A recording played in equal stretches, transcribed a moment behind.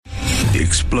The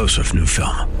explosive new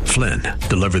film, Flynn,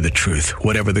 deliver the truth,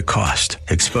 whatever the cost,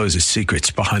 exposes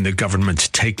secrets behind the government's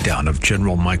takedown of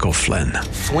General Michael Flynn.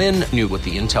 Flynn knew what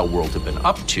the intel world had been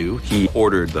up to. He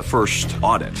ordered the first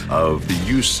audit of the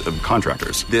use of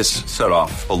contractors. This set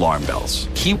off alarm bells.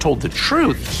 He told the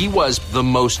truth. He was the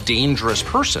most dangerous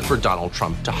person for Donald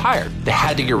Trump to hire. They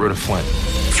had to get rid of Flynn.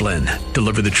 Flynn,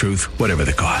 deliver the truth, whatever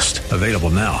the cost. Available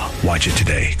now. Watch it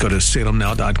today. Go to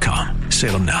salemnow.com.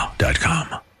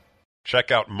 salemnow.com.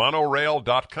 Check out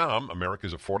Monorail.com,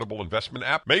 America's affordable investment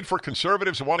app, made for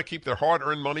conservatives who want to keep their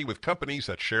hard-earned money with companies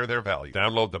that share their values.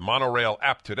 Download the Monorail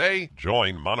app today.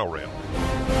 Join Monorail.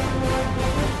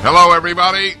 Hello,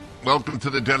 everybody. Welcome to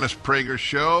the Dennis Prager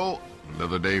Show.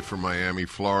 Another day from Miami,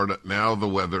 Florida. Now the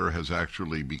weather has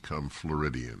actually become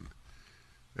Floridian.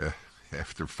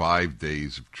 After 5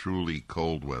 days of truly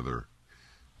cold weather,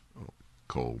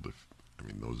 cold,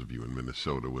 those of you in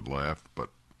Minnesota would laugh, but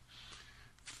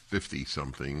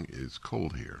 50-something is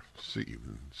cold here,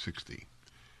 even 60.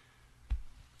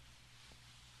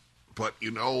 But,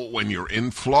 when you're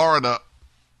in Florida,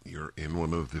 you're in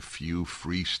one of the few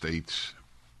free states,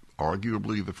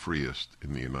 arguably the freest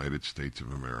in the United States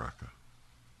of America.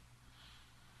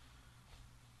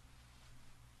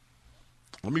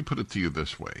 Let me put it to you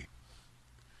this way.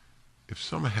 If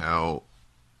somehow,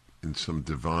 in some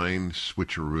divine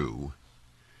switcheroo,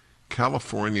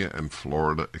 California and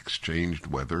Florida exchanged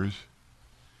weathers,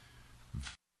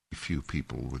 very few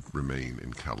people would remain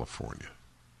in California.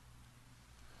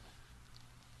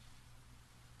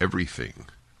 Everything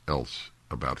else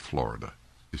about Florida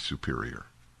is superior.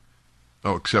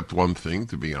 Oh, except one thing,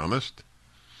 to be honest.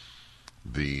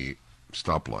 The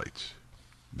stoplights,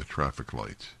 the traffic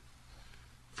lights.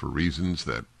 For reasons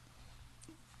that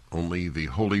only the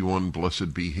Holy One,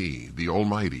 blessed be He, the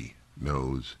Almighty,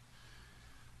 knows.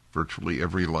 Virtually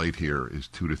every light here is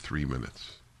 2 to 3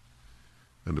 minutes,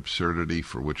 an absurdity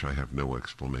for which I have no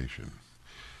explanation.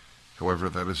 However,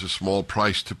 that is a small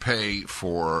price to pay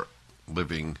for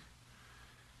living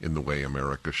in the way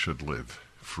America should live.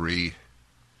 Free,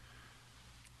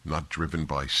 not driven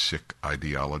by sick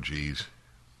ideologies,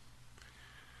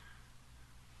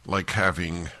 like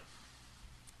having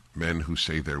men who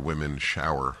say their women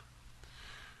shower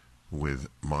with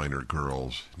minor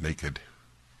girls naked,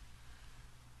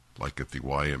 like at the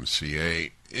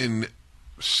YMCA in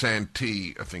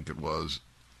Santee, I think it was,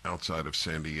 outside of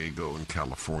San Diego in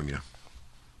California.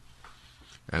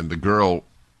 And the girl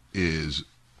is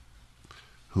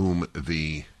whom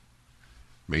the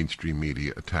mainstream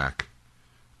media attack,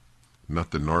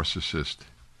 not the narcissist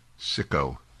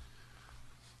sicko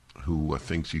who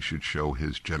thinks he should show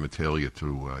his genitalia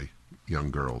to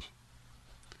young girls.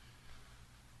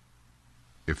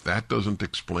 If that doesn't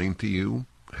explain to you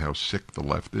how sick the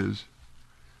left is,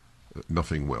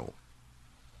 nothing will.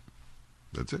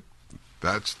 That's it.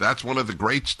 That's one of the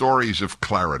great stories of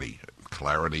clarity.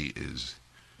 Clarity is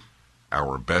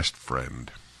our best friend.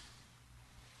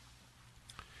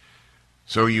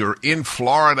 So you're in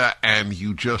Florida and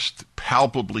you just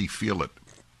palpably feel it.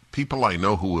 People I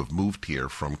know who have moved here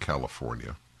from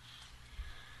California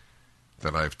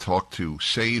that I've talked to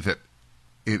say that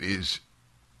it is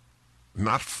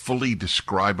not fully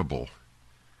describable,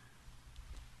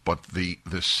 but the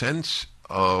sense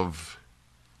of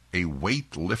a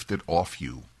weight lifted off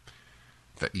you,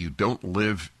 that you don't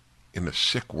live in a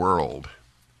sick world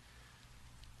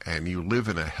and you live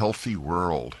in a healthy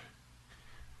world,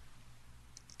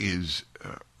 is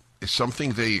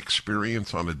something they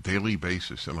experience on a daily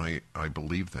basis, and I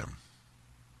believe them.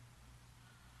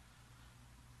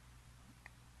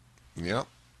 Yep.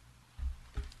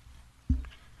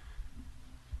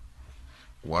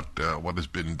 What has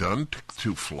been done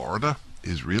to Florida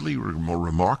is really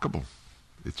remarkable.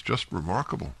 It's just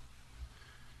remarkable.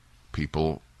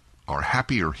 People are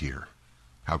happier here.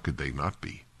 How could they not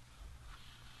be?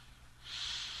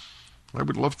 I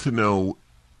would love to know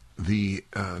the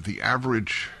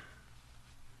average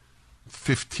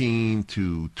 15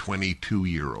 to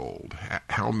 22-year-old.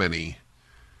 How many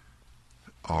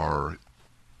are?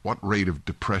 What rate of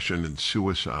depression and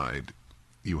suicide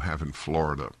you have in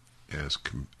Florida as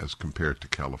compared to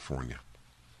California?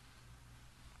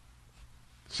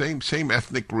 Same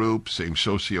ethnic group, same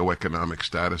socioeconomic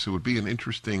status. It would be an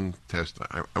interesting test.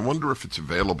 I wonder if it's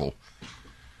available.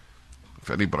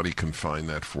 If anybody can find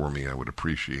that for me, I would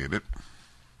appreciate it.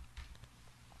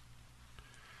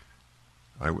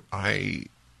 I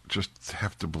just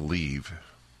have to believe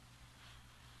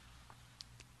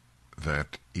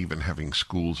that even having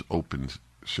schools open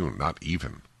soon,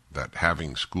 that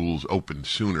having schools open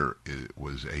sooner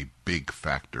was a big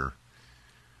factor.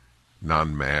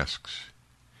 Non-masks.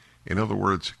 In other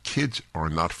words, kids are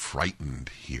not frightened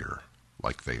here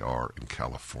like they are in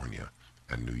California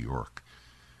and New York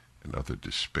and other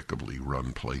despicably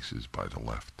run places by the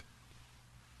left.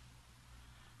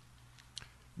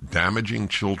 Damaging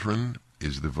children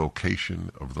is the vocation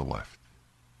of the left.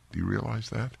 Do you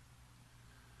realize that?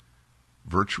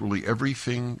 Virtually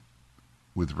everything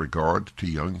with regard to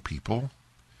young people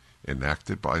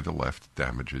enacted by the left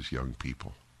damages young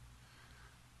people.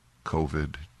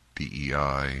 COVID,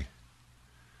 DEI,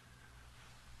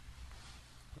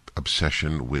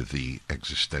 obsession with the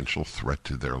existential threat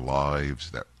to their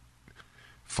lives that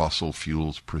fossil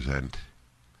fuels present,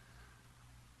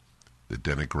 the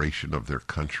denigration of their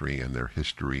country and their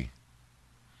history,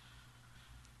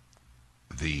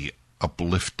 the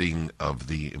uplifting of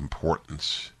the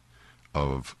importance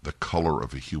of the color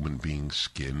of a human being's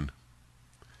skin,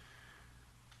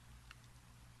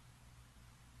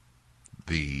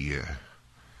 the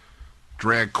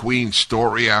drag queen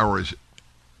story hours.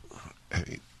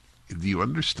 Do you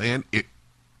understand?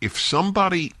 If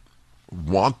somebody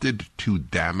wanted to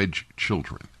damage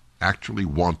children, actually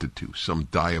wanted to, some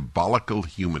diabolical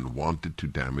human wanted to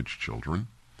damage children,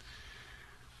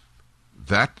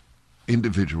 that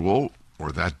individual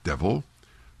or that devil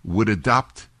would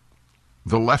adopt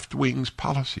the left wing's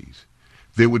policies.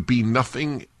 There would be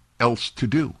nothing else to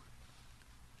do.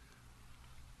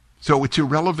 So it's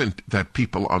irrelevant that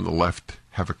people on the left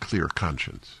have a clear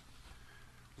conscience.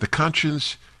 The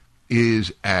conscience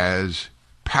is as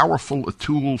powerful a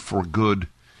tool for good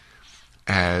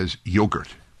as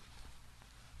yogurt.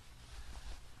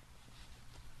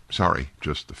 Sorry,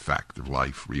 just the fact of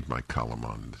life. Read my column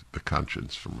on the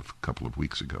conscience from a couple of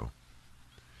weeks ago.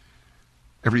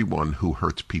 Everyone who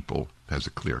hurts people has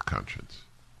a clear conscience.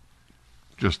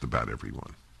 Just about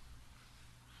everyone.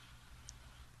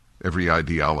 Every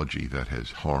ideology that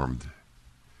has harmed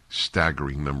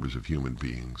staggering numbers of human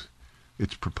beings,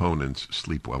 its proponents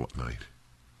sleep well at night.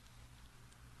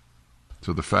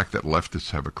 So the fact that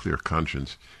leftists have a clear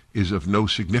conscience is of no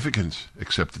significance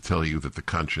except to tell you that the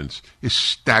conscience is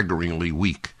staggeringly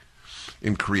weak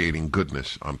in creating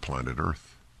goodness on planet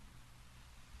Earth.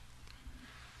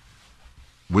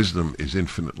 Wisdom is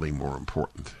infinitely more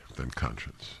important than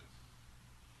conscience.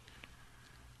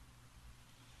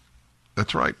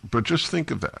 That's right, but just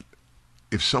think of that.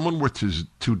 If someone were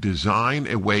to design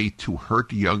a way to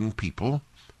hurt young people,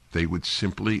 they would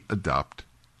simply adopt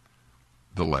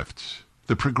the left's,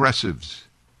 the progressives.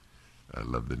 I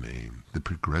love the name, the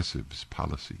progressives'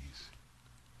 policies.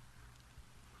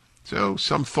 So,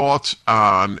 some thoughts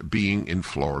on being in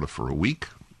Florida for a week,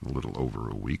 a little over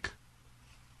a week.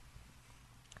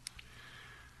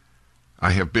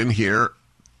 I have been here,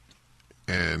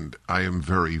 and I am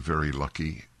very, very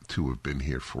lucky to have been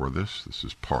here for this. This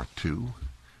is part 2.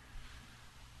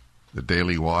 The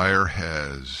Daily Wire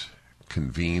has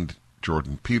convened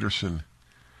Jordan Peterson,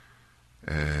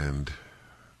 and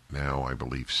now I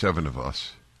believe 7 of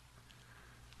us,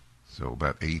 so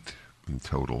about 8 in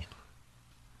total,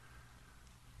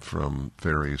 from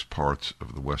various parts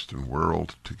of the Western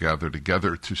world to gather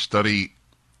together to study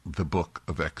the book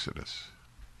of Exodus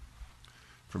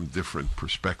from different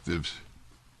perspectives.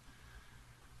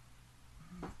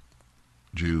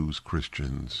 Jews,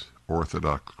 Christians,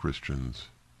 Orthodox Christians.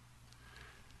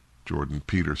 Jordan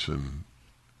Peterson,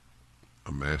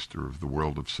 a master of the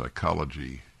world of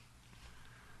psychology.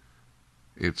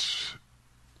 It's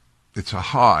a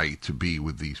high to be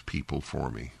with these people for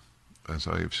me. As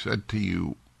I have said to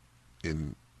you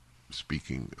in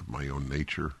speaking of my own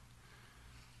nature,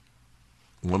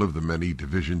 one of the many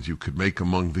divisions you could make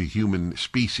among the human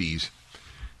species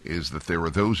is that there are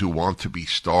those who want to be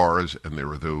stars and there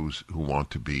are those who want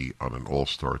to be on an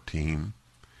all-star team.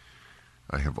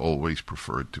 I have always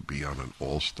preferred to be on an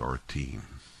all-star team.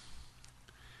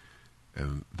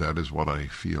 And that is what I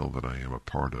feel that I am a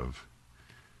part of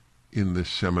in this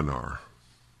seminar,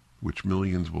 which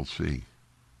millions will see.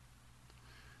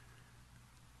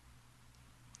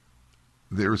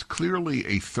 There is clearly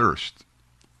a thirst.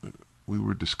 We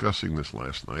were discussing this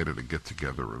last night at a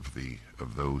get-together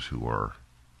of those who are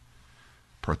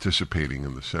participating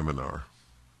in the seminar.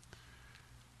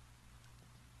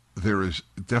 There is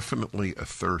definitely a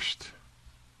thirst,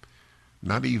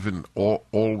 not even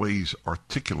always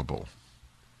articulable,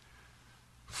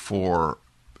 for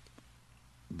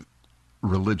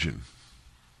religion,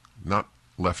 not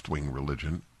left-wing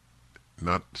religion,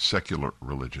 not secular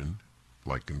religion,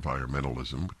 like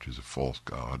environmentalism, which is a false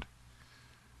god,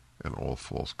 and all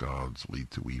false gods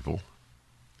lead to evil,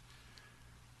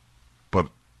 but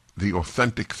the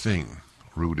authentic thing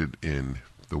rooted in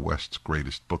the West's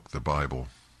greatest book, the Bible.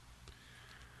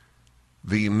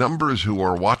 The numbers who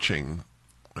are watching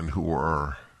and who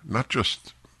are not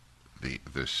just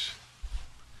this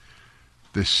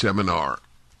seminar,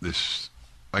 this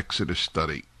Exodus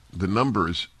study, the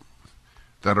numbers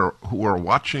who are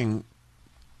watching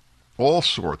all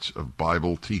sorts of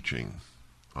Bible teaching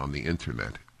on the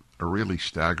internet are really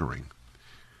staggering.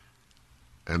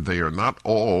 And they are not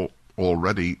all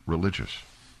already religious.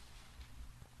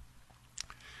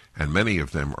 And many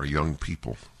of them are young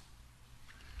people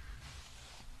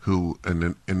who,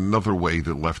 in another way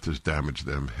the left has damaged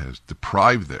them, has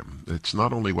deprived them. It's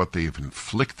not only what they have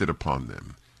inflicted upon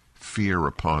them, fear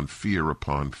upon fear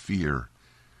upon fear,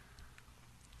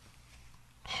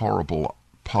 horrible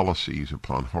policies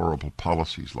upon horrible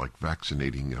policies like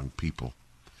vaccinating young people,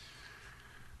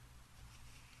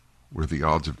 where the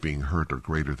odds of being hurt are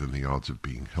greater than the odds of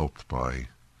being helped by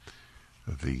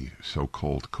the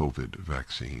so-called COVID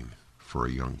vaccine for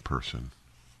a young person.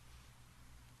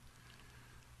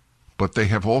 But they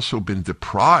have also been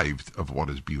deprived of what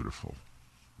is beautiful.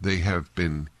 They have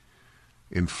been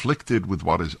inflicted with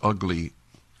what is ugly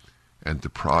and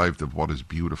deprived of what is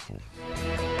beautiful.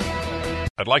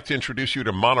 I'd like to introduce you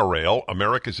to Monorail,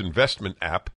 America's investment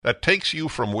app that takes you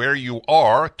from where you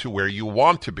are to where you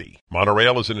want to be.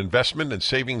 Monorail is an investment and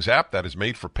savings app that is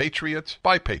made for patriots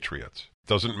by patriots.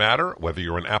 Doesn't matter whether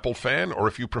you're an Apple fan or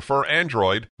if you prefer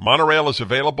Android, Monorail is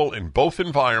available in both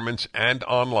environments and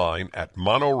online at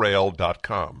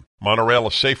monorail.com. Monorail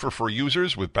is safer for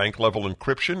users with bank-level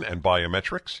encryption and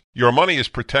biometrics. Your money is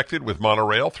protected with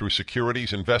Monorail through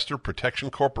Securities Investor Protection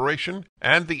Corporation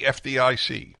and the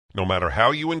FDIC. No matter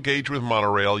how you engage with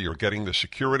Monorail, you're getting the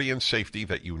security and safety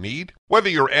that you need. Whether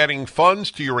you're adding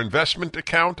funds to your investment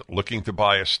account, looking to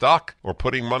buy a stock, or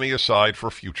putting money aside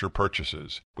for future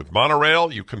purchases. With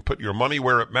Monorail, you can put your money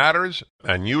where it matters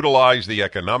and utilize the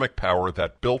economic power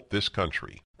that built this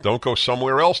country. Don't go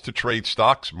somewhere else to trade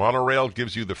stocks. Monorail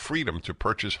gives you the freedom to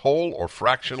purchase whole or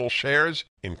fractional shares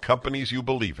in companies you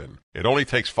believe in. It only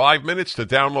takes 5 minutes to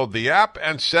download the app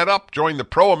and set up. Join the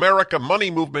pro-America money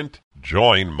movement.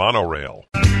 Join Monorail.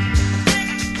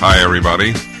 Hi,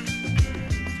 everybody.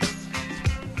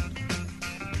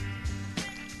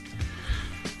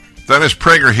 Dennis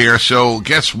Prager here. So,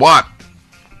 guess what?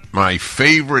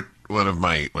 One of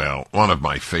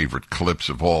my favorite clips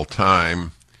of all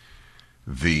time.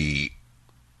 The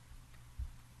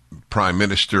Prime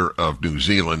Minister of New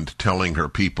Zealand telling her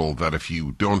people that if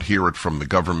you don't hear it from the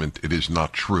government, it is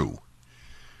not true.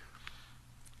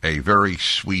 A very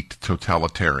sweet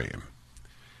totalitarian.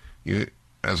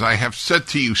 As I have said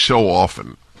to you so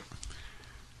often,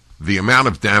 the amount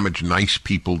of damage nice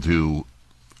people do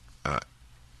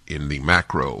in the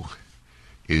macro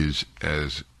is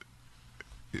as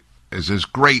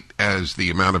great as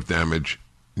the amount of damage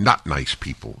not nice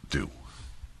people do.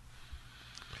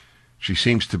 She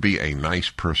seems to be a nice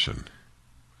person,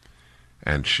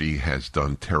 and she has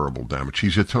done terrible damage.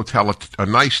 She's a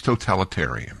nice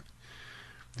totalitarian.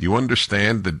 Do you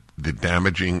understand the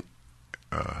damaging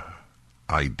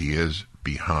ideas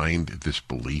behind this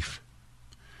belief?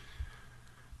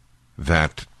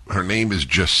 That her name is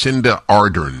Jacinda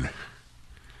Ardern,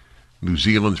 New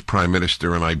Zealand's Prime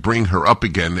Minister, and I bring her up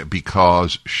again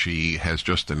because she has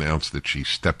just announced that she's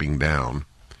stepping down.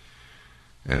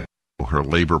 And her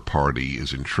Labour Party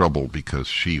is in trouble because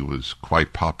she was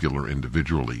quite popular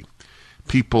individually.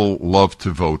 People love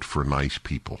to vote for nice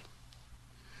people.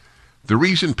 The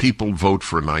reason people vote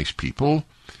for nice people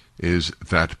is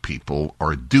that people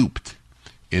are duped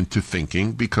into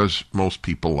thinking, because most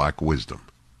people lack wisdom.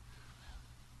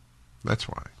 That's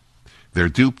why. They're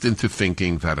duped into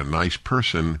thinking that a nice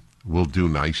person will do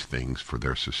nice things for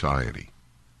their society.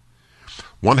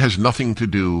 One has nothing to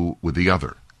do with the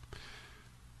other.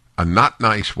 A not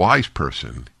nice, wise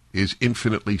person is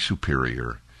infinitely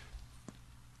superior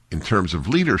in terms of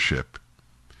leadership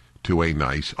to a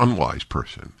nice, unwise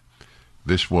person.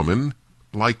 This woman,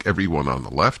 like everyone on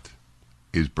the left,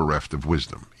 is bereft of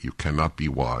wisdom. You cannot be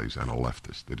wise and a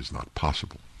leftist. It is not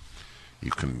possible.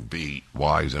 You can be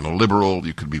wise and a liberal,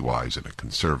 you can be wise and a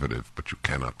conservative, but you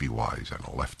cannot be wise and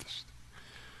a leftist.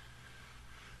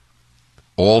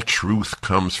 All truth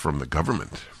comes from the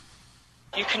government.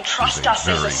 You can trust us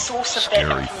as a source of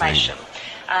that information.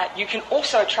 You can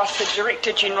also trust the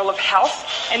Director General of Health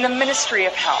and the Ministry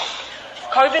of Health.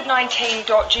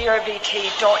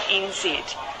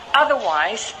 COVID19.govt.nz.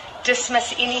 Otherwise,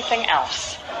 dismiss anything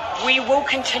else. We will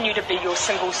continue to be your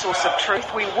single source of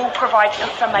truth. We will provide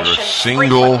information your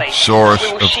single frequently. Source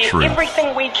we will of share truth.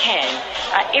 Everything we can,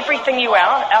 everything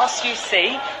else you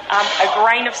see, a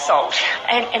grain of salt.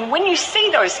 And when you see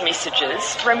those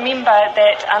messages, remember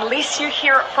that unless you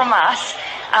hear it from us,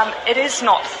 it is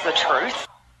not the truth.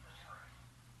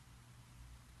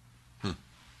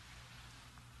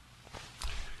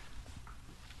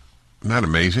 that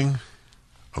amazing?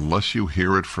 Unless you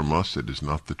hear it from us, it is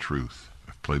not the truth.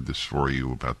 I've played this for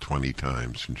you about 20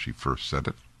 times since she first said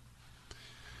it.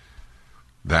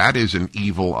 That is an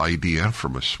evil idea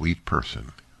from a sweet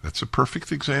person. That's a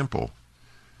perfect example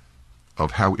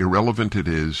of how irrelevant it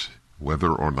is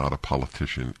whether or not a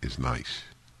politician is nice.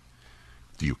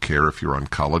 Do you care if your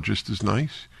oncologist is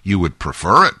nice? You would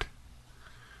prefer it.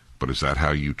 But is that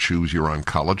how you choose your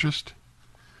oncologist?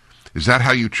 Is that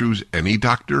how you choose any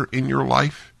doctor in your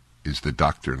life? Is the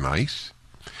doctor nice?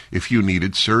 If you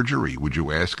needed surgery, would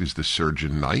you ask, is the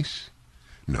surgeon nice?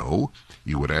 No,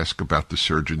 you would ask about the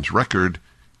surgeon's record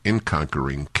in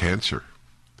conquering cancer.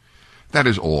 That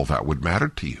is all that would matter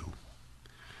to you.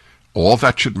 All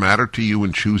that should matter to you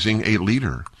in choosing a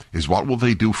leader is what will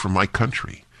they do for my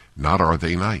country, not are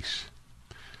they nice.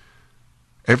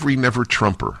 Every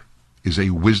never-Trumper is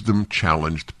a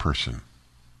wisdom-challenged person.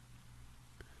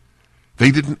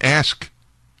 They didn't ask,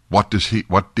 what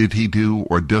did he do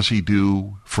or does he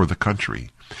do for the country?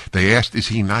 They asked, is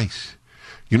he nice?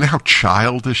 You know how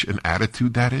childish an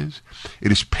attitude that is?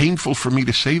 It is painful for me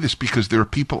to say this because there are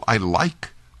people I like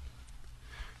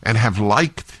and have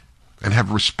liked and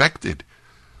have respected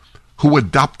who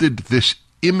adopted this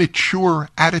immature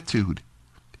attitude.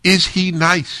 Is he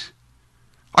nice?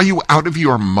 Are you out of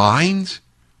your minds?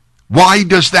 Why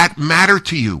does that matter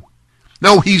to you?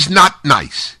 No, he's not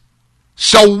nice.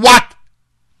 So what?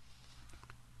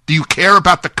 Do you care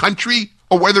about the country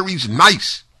or whether he's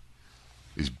nice?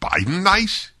 Is Biden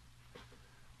nice?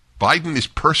 Biden is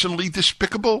personally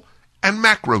despicable and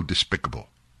macro despicable.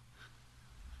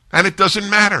 And it doesn't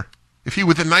matter if he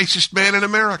were the nicest man in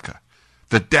America,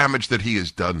 the damage that he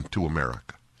has done to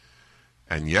America.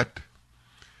 And yet,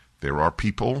 there are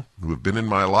people who have been in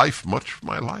my life, much of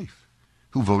my life,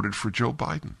 who voted for Joe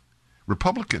Biden.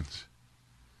 Republicans.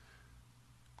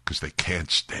 Because they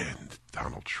can't stand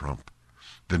Donald Trump.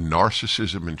 The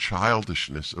narcissism and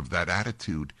childishness of that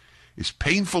attitude is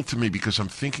painful to me because I'm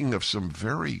thinking of some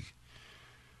very,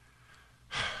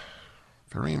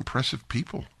 very impressive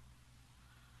people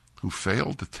who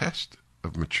failed the test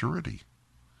of maturity.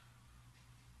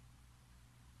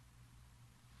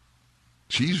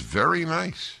 She's very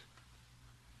nice.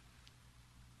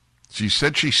 She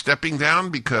said she's stepping down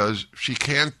because she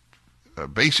can't,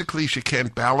 basically she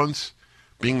can't balance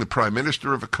being the prime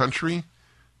minister of a country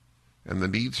and the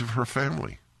needs of her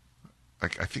family.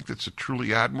 I think that's a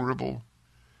truly admirable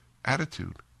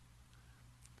attitude.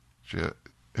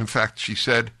 In fact, she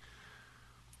said,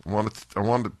 I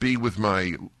wanted to be with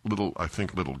my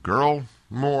little girl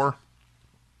more.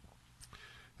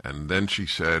 And then she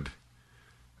said,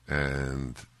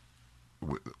 and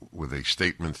with a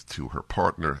statement to her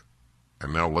partner,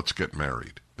 and now let's get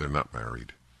married. They're not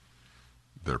married.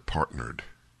 They're partnered.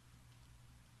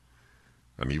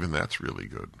 And even that's really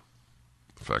good.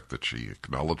 The fact that she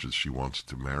acknowledges she wants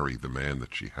to marry the man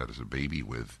that she has a baby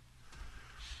with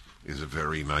is a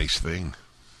very nice thing.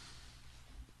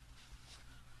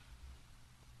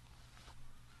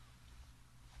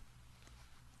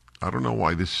 I don't know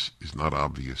why this is not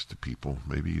obvious to people.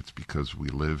 Maybe it's because we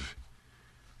live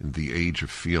in the age of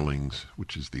feelings,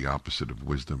 which is the opposite of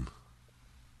wisdom.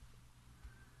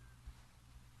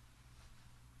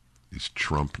 Is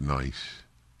Trump nice?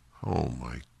 Oh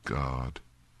my God.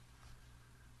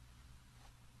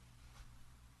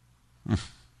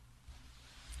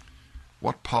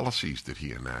 What policies did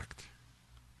he enact?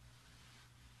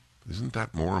 Isn't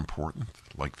that more important?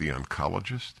 Like the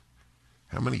oncologist?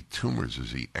 How many tumors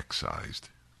has he excised?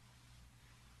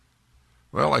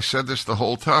 Well, I said this the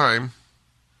whole time.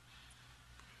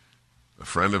 A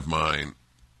friend of mine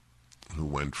who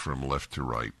went from left to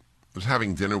right was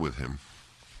having dinner with him.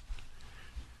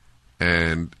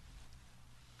 And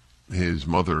his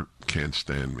mother can't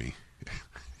stand me.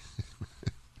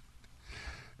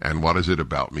 And what is it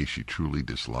about me she truly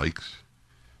dislikes?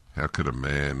 How could a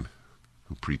man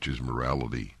who preaches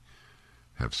morality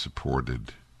have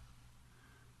supported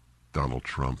Donald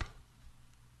Trump?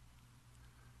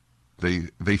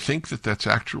 They think that that's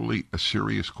actually a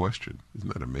serious question.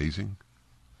 Isn't that amazing?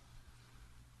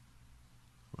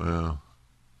 Well,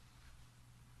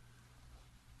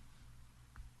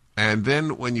 and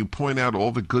then when you point out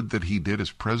all the good that he did as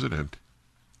president,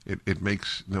 it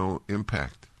makes no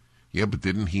impact. Yeah, but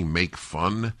didn't he make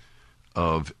fun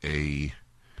of a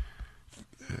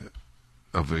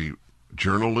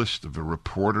journalist, of a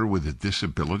reporter with a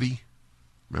disability?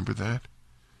 Remember that?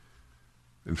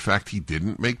 In fact, he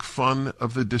didn't make fun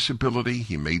of the disability.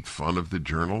 He made fun of the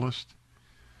journalist.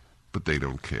 But they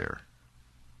don't care.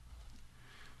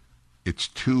 It's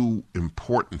too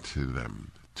important to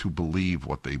them to believe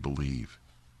what they believe.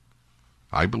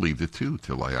 I believed it too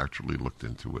till I actually looked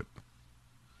into it.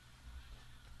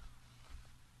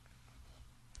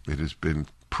 It has been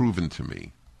proven to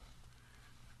me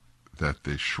that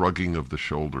the shrugging of the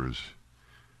shoulders,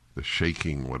 the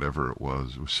shaking, whatever it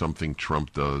was something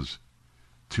Trump does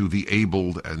to the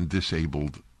abled and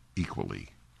disabled equally.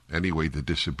 Anyway, the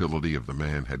disability of the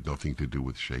man had nothing to do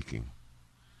with shaking.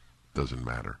 Doesn't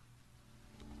matter.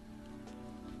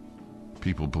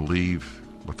 People believe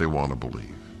what they want to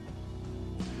believe.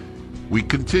 We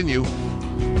continue.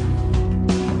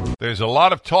 There's a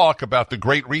lot of talk about the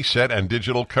Great Reset and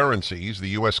digital currencies. The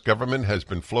U.S. government has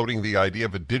been floating the idea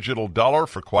of a digital dollar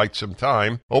for quite some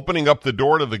time, opening up the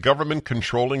door to the government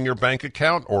controlling your bank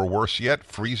account, or worse yet,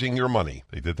 freezing your money.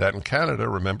 They did that in Canada,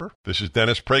 remember? This is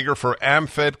Dennis Prager for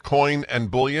AmFed Coin and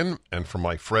Bullion, and for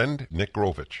my friend Nick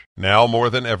Grovich. Now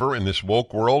more than ever in this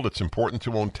woke world, it's important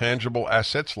to own tangible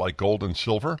assets like gold and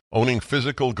silver. Owning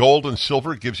physical gold and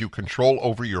silver gives you control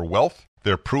over your wealth.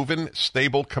 They're proven,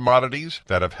 stable commodities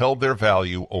that have held their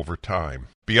value over time,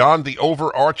 beyond the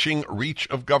overarching reach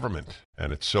of government.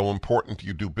 And it's so important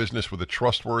you do business with a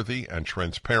trustworthy and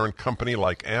transparent company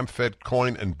like AmFed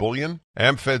Coin and Bullion.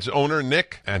 AmFed's owner,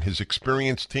 Nick, and his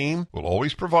experienced team will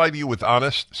always provide you with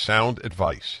honest, sound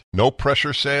advice. No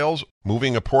pressure sales.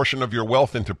 Moving a portion of your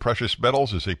wealth into precious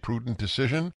metals is a prudent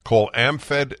decision. Call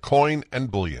AmFed Coin and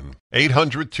Bullion.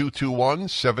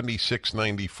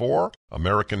 800-221-7694.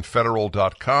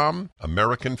 AmericanFederal.com.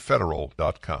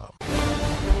 AmericanFederal.com.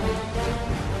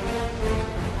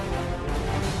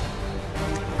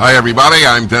 Hi, everybody.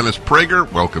 I'm Dennis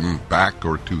Prager. Welcome back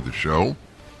or to the show.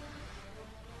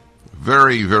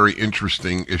 Very, very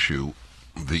interesting issue.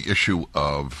 The issue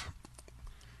of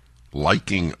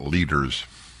liking leaders.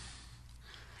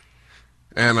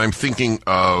 And I'm thinking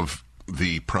of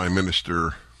the Prime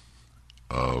Minister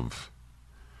of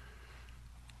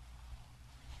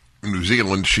New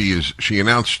Zealand. She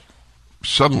announced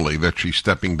suddenly that she's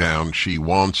stepping down. She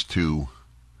wants to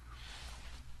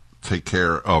take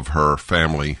care of her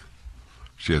family.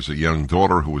 She has a young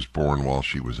daughter who was born while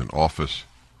she was in office.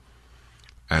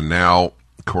 And now,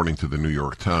 according to the New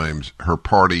York Times, her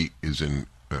party is in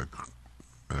a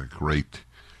great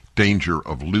danger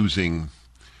of losing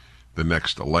the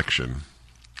next election.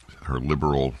 Her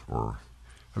liberal, or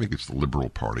I think it's the Liberal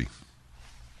Party.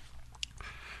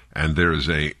 And there's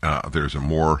a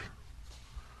more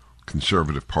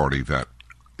conservative party that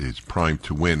is primed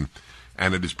to win.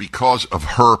 And it is because of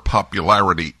her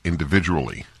popularity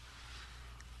individually.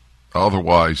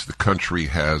 Otherwise, the country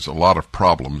has a lot of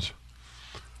problems.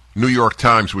 New York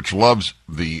Times, which loves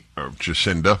the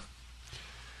Jacinda,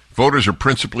 voters are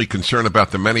principally concerned about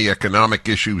the many economic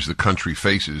issues the country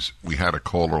faces. We had a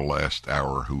caller last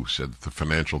hour who said that the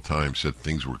Financial Times said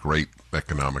things were great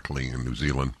economically in New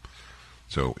Zealand.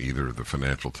 So either the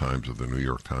Financial Times or the New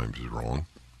York Times is wrong.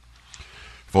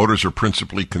 Voters are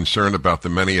principally concerned about the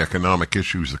many economic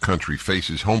issues the country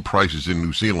faces. Home prices in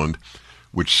New Zealand,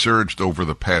 which surged over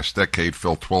the past decade,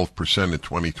 fell 12% in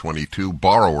 2022.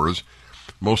 Borrowers,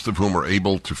 most of whom are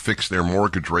able to fix their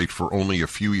mortgage rate for only a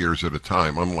few years at a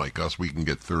time, unlike us, we can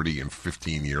get 30 and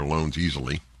 15-year loans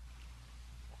easily,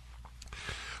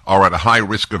 are at a high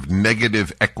risk of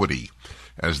negative equity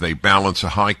as they balance a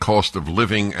high cost of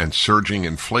living and surging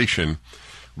inflation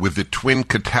with the twin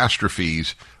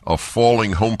catastrophes of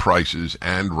falling home prices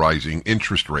and rising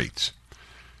interest rates.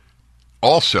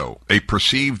 Also, a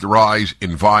perceived rise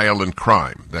in violent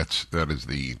crime. That is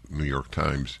the New York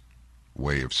Times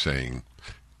way of saying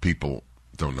people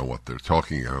don't know what they're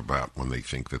talking about when they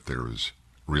think that there is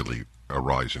really a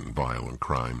rise in violent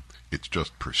crime. It's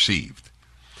just perceived.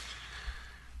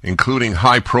 Including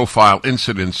high-profile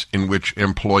incidents in which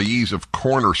employees of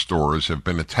corner stores have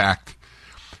been attacked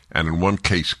and in one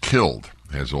case killed,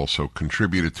 has also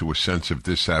contributed to a sense of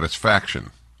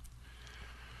dissatisfaction.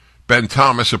 Ben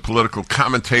Thomas, a political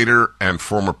commentator and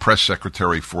former press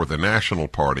secretary for the National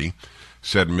Party,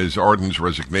 said Ms. Ardern's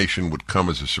resignation would come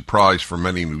as a surprise for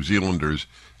many New Zealanders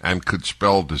and could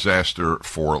spell disaster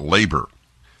for Labour.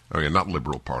 Okay, not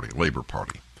Liberal Party, Labour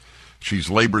Party. She's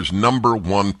Labour's number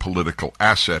one political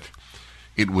asset.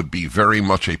 It would be very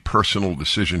much a personal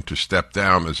decision to step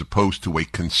down as opposed to a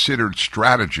considered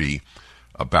strategy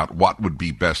about what would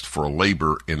be best for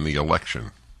Labour in the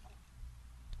election.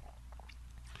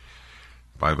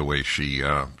 By the way, she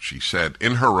said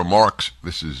in her remarks,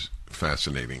 this is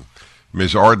fascinating,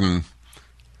 Ms. Ardern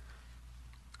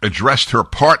addressed her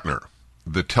partner,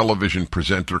 the television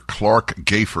presenter Clark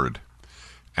Gayford,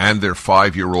 and their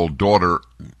 5-year-old daughter,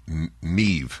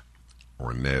 Neve,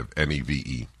 or Nev,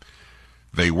 N-E-V-E.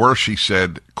 They were, she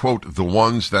said, quote, the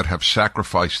ones that have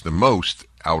sacrificed the most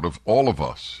out of all of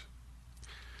us.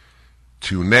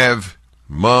 To Nev,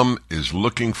 Mom is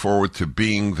looking forward to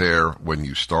being there when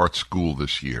you start school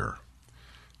this year.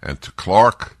 And to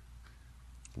Clark,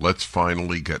 let's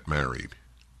finally get married.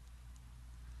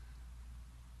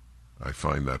 I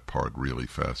find that part really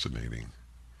fascinating.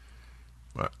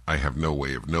 I have no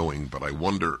way of knowing, but I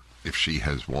wonder if she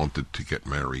has wanted to get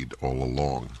married all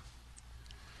along.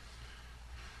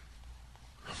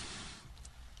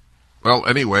 Well,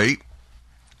 anyway,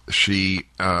 she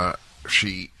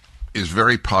is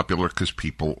very popular because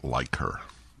people like her.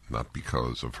 Not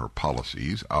because of her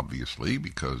policies, obviously,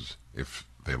 because if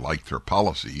they liked her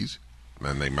policies,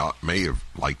 then they may have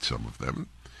liked some of them.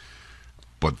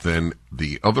 But then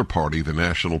the other party, the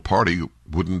National Party,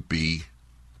 wouldn't be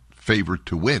favored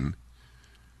to win.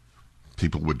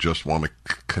 People would just want a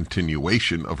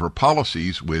continuation of her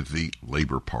policies with the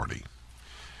Labor Party.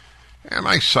 And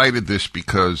I cited this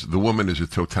because the woman is a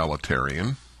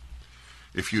totalitarian.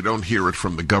 If you don't hear it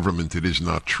from the government, it is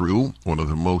not true. One of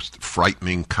the most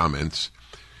frightening comments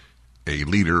a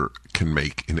leader can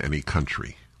make in any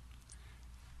country.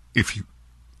 If you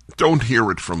don't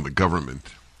hear it from the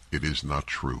government, it is not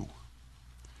true.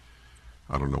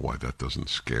 I don't know why that doesn't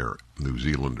scare New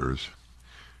Zealanders.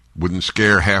 Wouldn't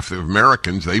scare half the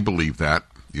Americans. They believe that.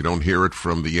 You don't hear it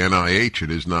from the NIH,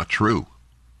 it is not true.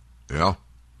 Yeah.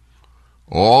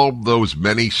 All those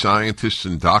many scientists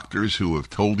and doctors who have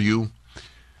told you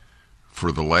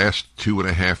for the last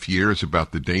 2.5 years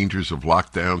about the dangers of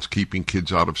lockdowns, keeping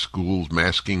kids out of schools,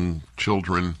 masking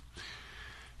children,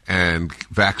 and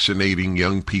vaccinating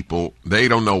young people, they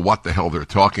don't know what the hell they're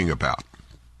talking about,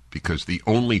 because the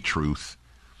only truth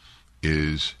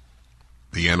is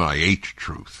the NIH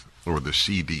truth, or the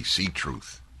CDC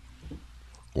truth,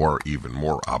 or even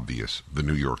more obvious, the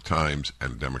New York Times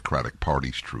and Democratic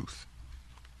Party's truth.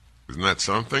 Isn't that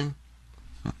something?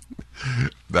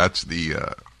 That's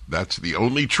the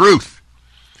only truth.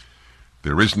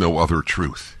 There is no other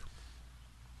truth.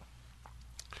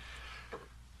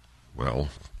 Well,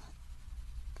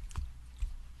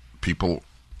 people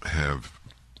have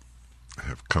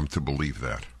come to believe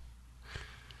that.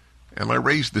 And I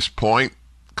raised this point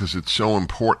because it's so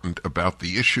important about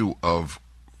the issue of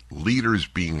leaders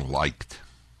being liked.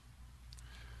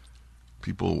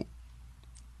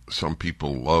 Some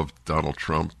people loved Donald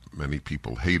Trump. Many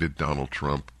people hated Donald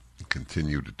Trump and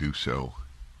continue to do so.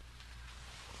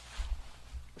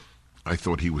 I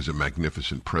thought he was a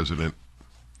magnificent president.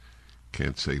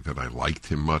 Can't say that I liked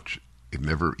him much. It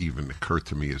never even occurred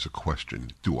to me as a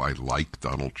question. Do I like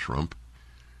Donald Trump?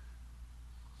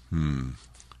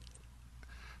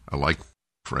 I like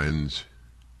friends.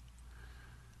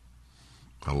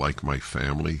 I like my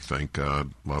family, thank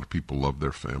God. A lot of people love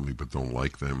their family but don't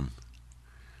like them.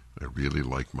 I really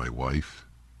like my wife.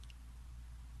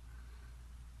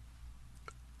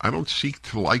 I don't seek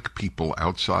to like people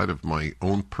outside of my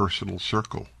own personal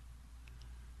circle.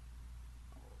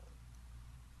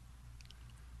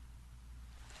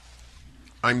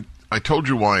 I told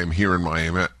you why I'm here in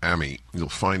Miami. You'll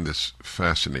find this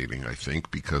fascinating, I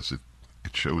think, because it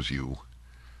shows you,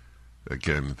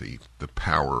 again, the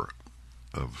power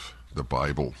of the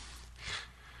Bible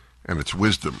and its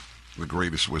wisdom, the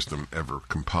greatest wisdom ever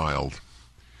compiled.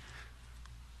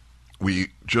 We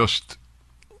just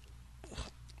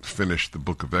finished the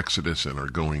book of Exodus and are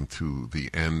going to the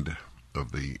end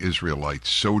of the Israelites'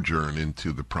 sojourn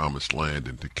into the promised land,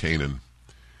 into Canaan.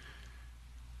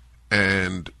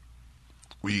 And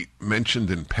we mentioned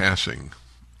in passing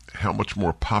how much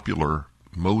more popular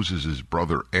Moses'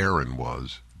 brother Aaron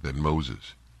was than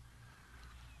Moses.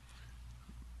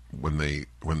 When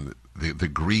the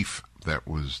grief that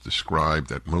was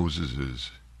described at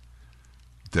Moses'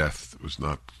 death was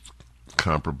not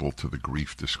comparable to the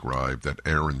grief described at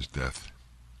Aaron's death.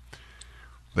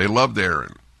 They loved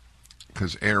Aaron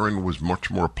because Aaron was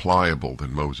much more pliable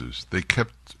than Moses. They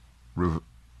kept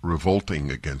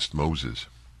revolting against Moses.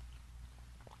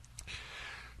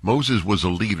 Moses was a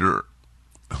leader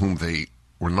whom they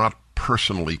were not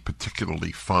personally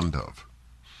particularly fond of,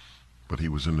 but he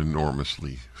was an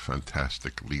enormously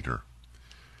fantastic leader.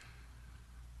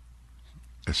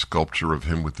 A sculpture of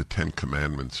him with the 10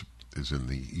 Commandments is in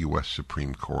the U.S.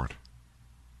 Supreme Court.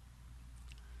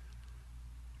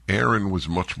 Aaron was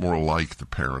much more liked,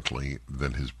 apparently,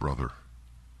 than his brother,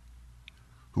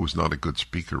 who was not a good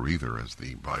speaker either, as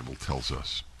the Bible tells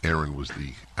us. Aaron was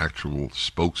the actual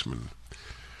spokesman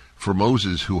for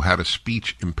Moses, who had a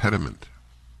speech impediment,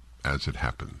 as it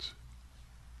happens.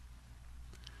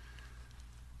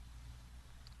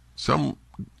 Some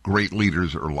great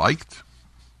leaders are liked,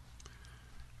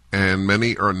 and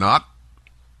many are not.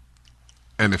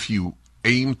 And if you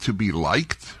aim to be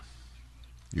liked,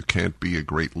 you can't be a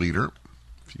great leader.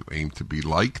 If you aim to be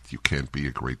liked, you can't be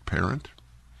a great parent.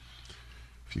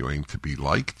 If you aim to be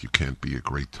liked, you can't be a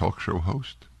great talk show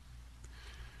host.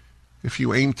 If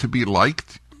you aim to be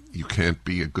liked, you can't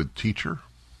be a good teacher.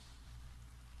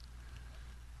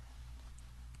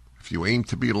 If you aim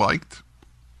to be liked,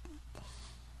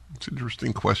 it's an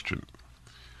interesting question.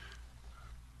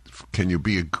 Can you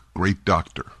be a great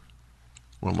doctor?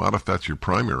 Well, not if that's your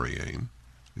primary aim.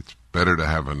 It's better to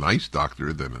have a nice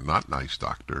doctor than a not nice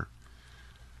doctor.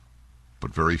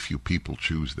 But very few people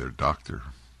choose their doctor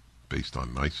based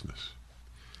on niceness.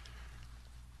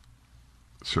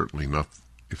 Certainly not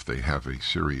if they have a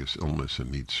serious illness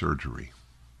and need surgery.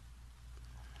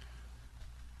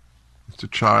 It's a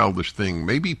childish thing.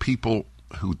 Maybe people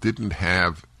who didn't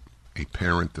have a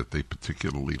parent that they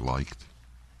particularly liked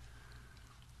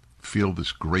feel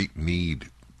this great need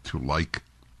to like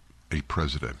a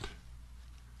president.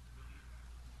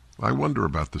 I wonder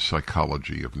about the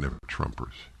psychology of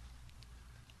never-Trumpers.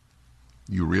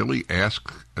 You really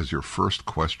ask as your first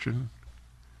question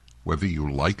whether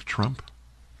you like Trump,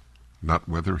 not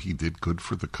whether he did good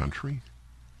for the country?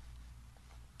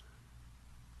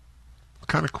 What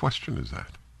kind of question is that?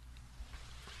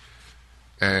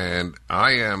 And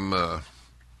I am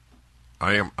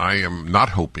not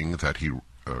hoping that he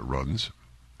runs.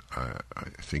 I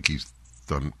think he's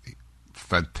done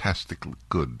fantastically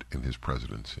good in his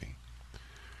presidency.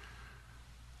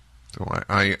 So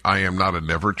I am not a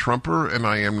never-Trumper, and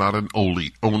I am not an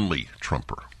only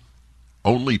Trumper.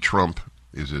 Only Trump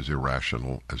is as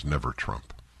irrational as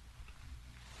never-Trump.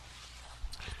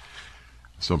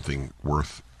 Something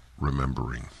worth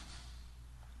remembering.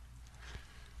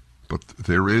 But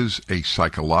there is a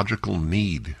psychological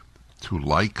need to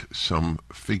like some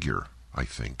figure, I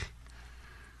think.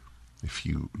 If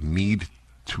you need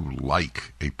to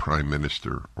like a prime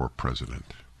minister or president.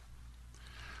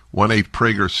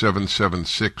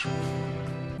 1-8-PRAGER-776.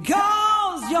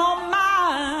 Cause you're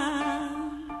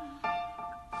mine.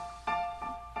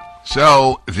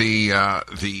 So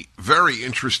the very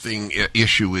interesting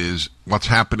issue is what's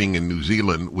happening in New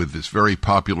Zealand with this very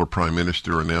popular prime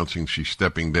minister announcing she's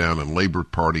stepping down and Labour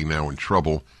Party now in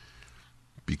trouble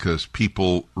because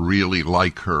people really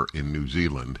like her in New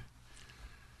Zealand,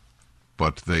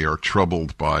 but they are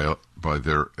troubled by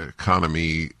their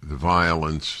economy, the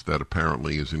violence that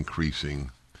apparently is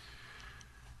increasing.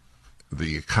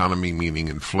 The economy meaning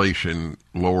inflation,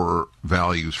 lower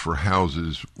values for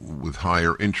houses with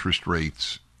higher interest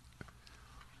rates.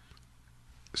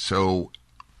 So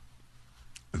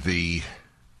the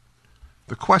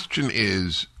question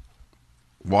is,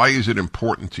 why is it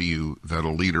important to you that a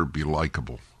leader be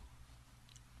likable?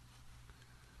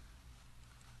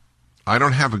 I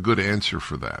don't have a good answer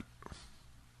for that.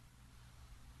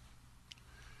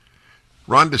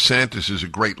 Ron DeSantis is a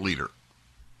great leader.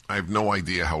 I have no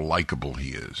idea how likable he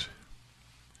is.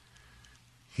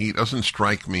 He doesn't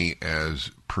strike me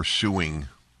as pursuing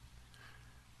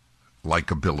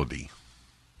likability.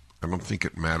 I don't think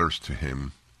it matters to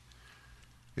him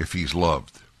if he's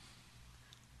loved.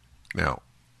 Now,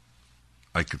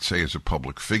 I could say as a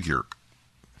public figure,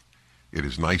 it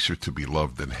is nicer to be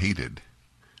loved than hated.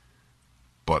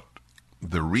 But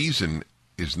the reason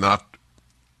is not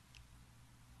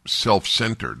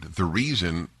self-centered. The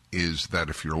reason is that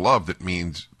if you're loved, it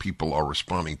means people are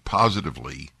responding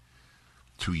positively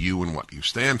to you and what you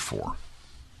stand for.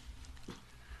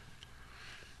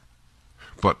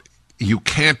 But you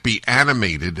can't be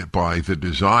animated by the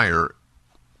desire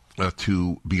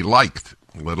to be liked,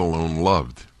 let alone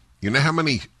loved. You know how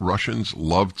many Russians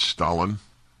loved Stalin?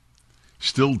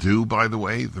 Still do, by the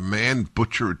way. The man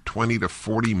butchered 20 to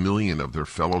 40 million of their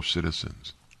fellow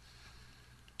citizens.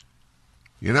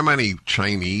 You know how many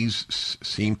Chinese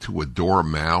seem to adore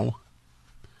Mao?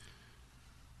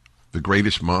 The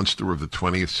greatest monster of the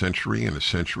 20th century and a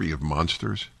century of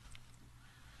monsters?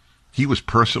 He was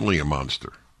personally a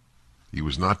monster. He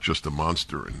was not just a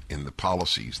monster in the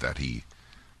policies that he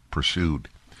pursued.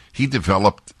 He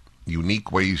developed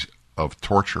unique ways of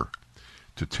torture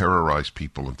to terrorize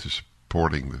people into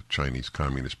supporting the Chinese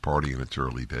Communist Party in its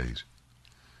early days.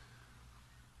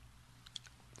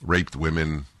 Raped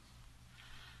women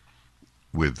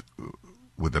with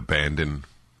abandon.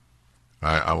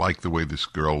 I like the way this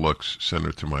girl looks. Send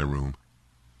her to my room.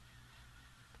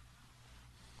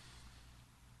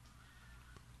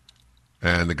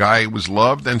 And the guy was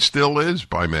loved and still is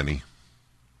by many.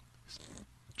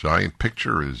 Giant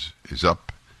picture is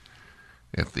up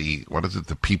at the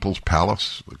the People's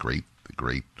Palace, the great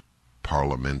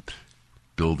parliament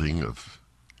building of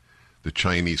the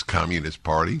Chinese Communist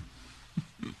Party.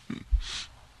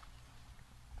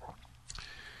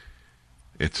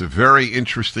 It's a very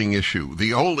interesting issue.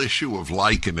 The whole issue of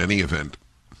like in any event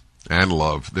and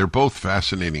love, they're both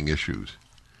fascinating issues.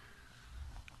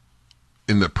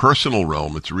 In the personal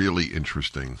realm, it's really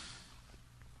interesting.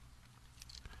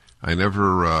 I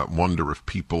never wonder if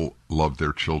people love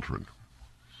their children.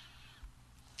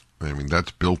 I mean, that's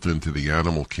built into the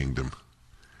animal kingdom.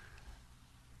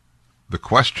 The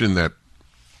question that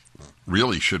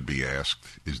really should be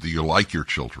asked is, do you like your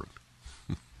children?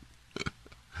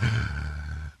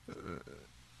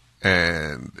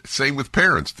 And same with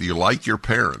parents. Do you like your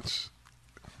parents?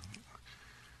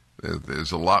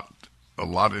 There's a lot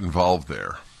involved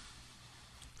there.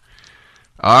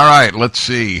 All right, let's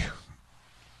see.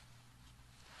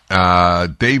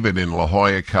 David in La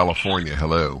Jolla, California.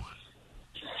 Hello.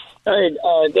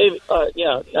 Hi, Dave.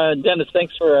 Dennis,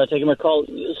 thanks for taking my call.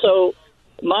 So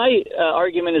my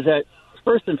argument is that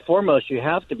first and foremost, you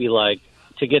have to be liked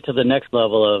to get to the next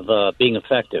level of being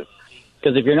effective.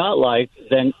 Because if you're not liked,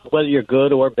 then whether you're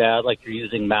good or bad, like you're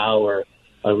using Mao or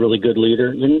a really good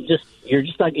leader, you're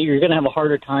going to have a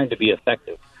harder time to be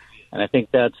effective. And I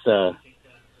think that's a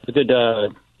good.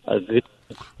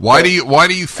 Why do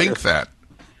you think that?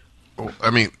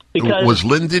 I mean, because was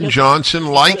Lyndon Johnson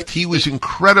liked? He was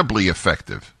incredibly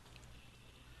effective.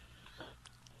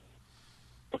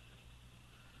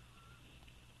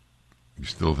 You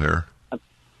still there?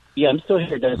 Yeah, I'm still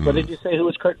here, Dennis. What did you say? Who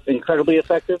was incredibly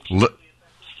effective?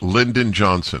 Lyndon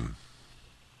Johnson.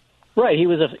 Right, he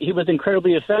was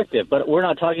incredibly effective, but we're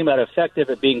not talking about effective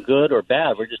at being good or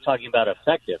bad. We're just talking about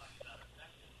effective.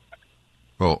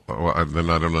 Well,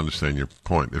 then I don't understand your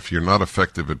point. If you're not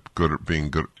effective at being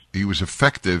good, he was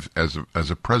effective as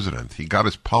a president. He got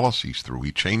his policies through.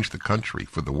 He changed the country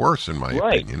for the worse, in my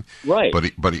opinion. Right.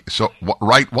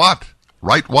 Right what?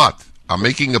 Right what? I'm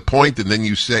making a point, and then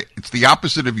you say it's the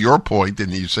opposite of your point,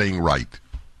 and you're saying right.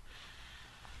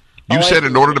 You said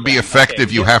in order to be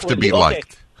effective, you have to be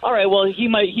liked. All right. Well,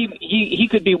 he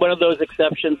could be one of those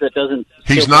exceptions that doesn't.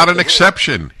 He's not an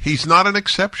exception. He's not an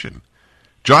exception.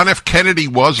 John F. Kennedy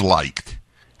was liked,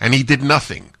 and he did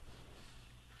nothing.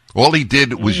 All he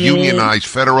did was unionize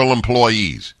federal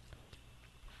employees.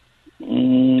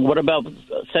 What about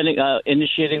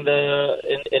initiating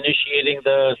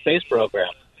the space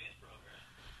program?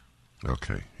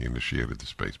 Okay, he initiated the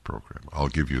space program. I'll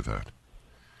give you that.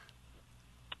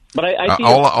 But I see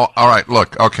all right.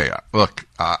 Look.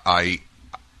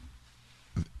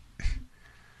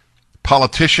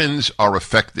 Politicians are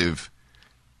effective,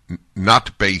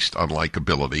 not based on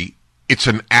likability. It's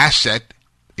an asset.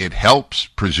 It helps,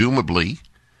 presumably,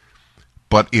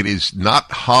 but it is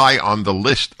not high on the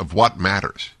list of what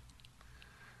matters.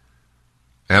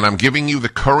 And I'm giving you the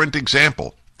current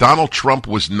example. Donald Trump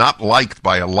was not liked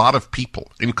by a lot of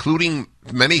people, including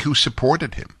many who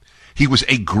supported him. He was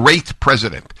a great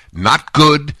president. Not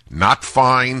good, not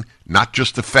fine, not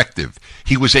just effective.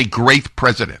 He was a great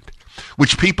president,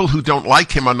 which people who don't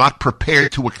like him are not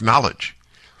prepared to acknowledge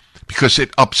because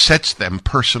it upsets them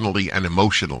personally and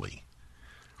emotionally.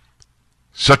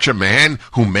 Such a man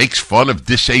who makes fun of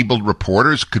disabled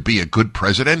reporters could be a good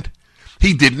president?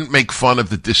 He didn't make fun of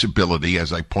the disability,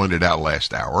 as I pointed out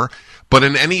last hour. But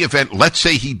in any event, let's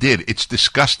say he did. It's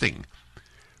disgusting.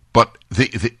 But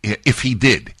if he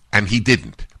did, and he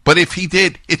didn't. But if he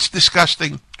did, it's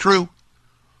disgusting. True.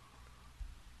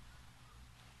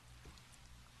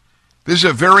 This is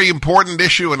a very important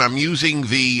issue, and I'm using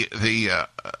the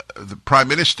Prime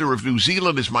Minister of New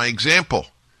Zealand as my example.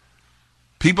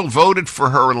 People voted for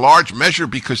her in large measure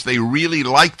because they really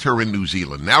liked her in New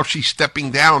Zealand. Now she's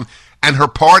stepping down, and her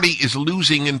party is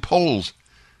losing in polls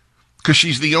because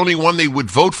she's the only one they would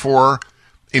vote for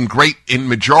in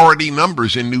majority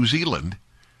numbers in New Zealand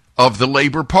of the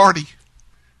Labour Party.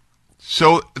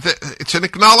 So it's an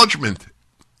acknowledgement.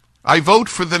 I vote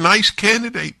for the nice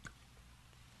candidate.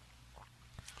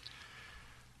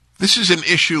 This is an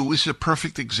issue, this is a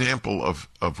perfect example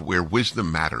of where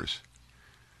wisdom matters.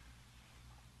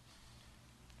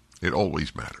 It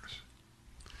always matters.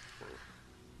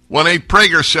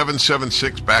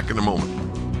 1-8-PRAGER-776, back in a moment.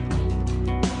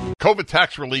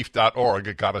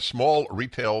 COVIDTaxRelief.org got a small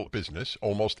retail business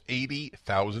almost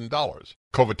 $80,000.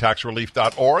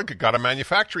 COVIDTaxRelief.org got a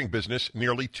manufacturing business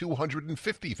nearly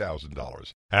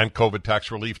 $250,000. And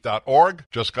COVIDTaxRelief.org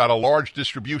just got a large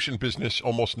distribution business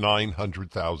almost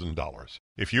 $900,000.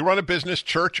 If you run a business,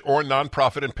 church, or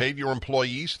nonprofit and paid your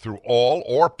employees through all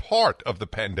or part of the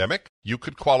pandemic, you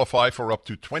could qualify for up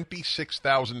to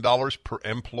 $26,000 per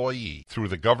employee through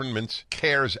the government's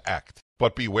CARES Act.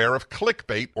 But beware of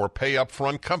clickbait or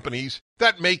pay-up-front companies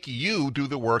that make you do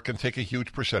the work and take a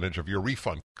huge percentage of your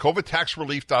refund.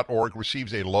 COVIDTaxRelief.org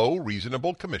receives a low,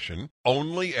 reasonable commission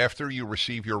only after you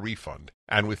receive your refund.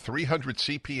 And with 300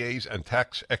 CPAs and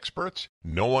tax experts,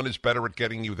 no one is better at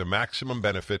getting you the maximum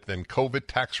benefit than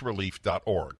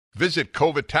COVIDTaxRelief.org. Visit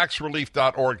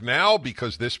COVIDTaxRelief.org now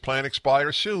because this plan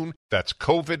expires soon. That's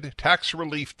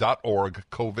COVIDTaxRelief.org,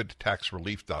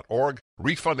 COVIDTaxRelief.org.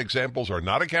 Refund examples are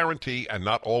not a guarantee and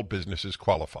not all businesses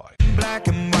qualify. Black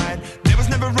and white, there was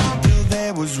never wrong till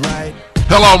there was right.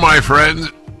 Hello, my friends.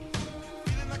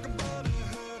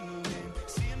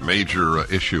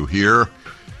 Major issue here.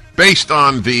 Based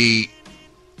on the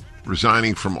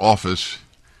resigning from office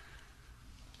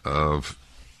of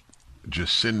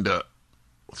Jacinda,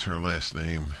 what's her last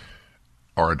name?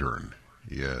 Ardern.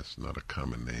 Yes, not a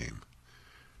common name.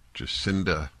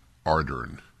 Jacinda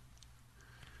Ardern.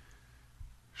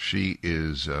 She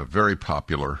is very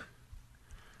popular,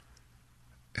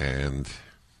 and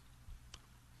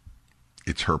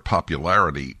it's her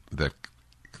popularity that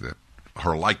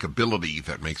her likability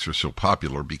that makes her so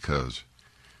popular because,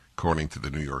 according to the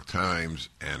New York Times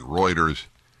and Reuters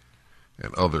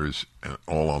and others, and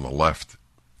all on the left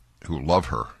who love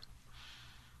her,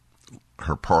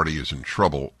 her party is in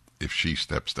trouble if she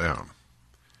steps down.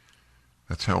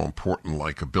 That's how important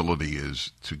likability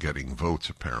is to getting votes,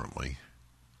 apparently.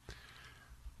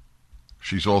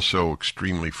 She's also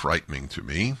extremely frightening to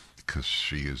me because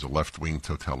she is a left-wing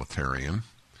totalitarian.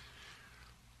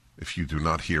 If you do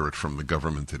not hear it from the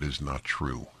government, it is not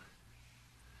true.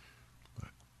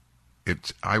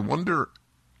 I wonder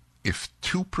if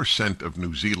 2% of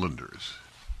New Zealanders,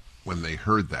 when they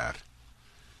heard that,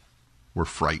 were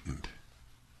frightened.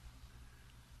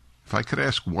 If I could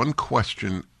ask one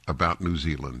question about New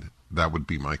Zealand, that would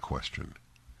be my question.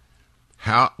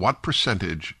 What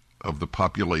percentage of the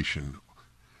population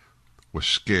was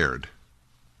scared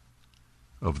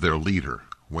of their leader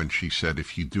when she said,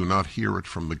 if you do not hear it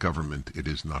from the government, it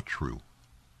is not true?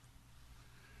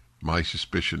 My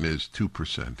suspicion is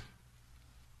 2%.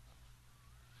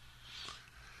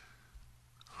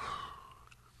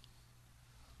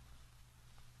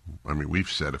 I mean, we've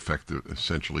said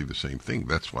essentially the same thing.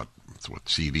 That's what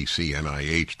CDC,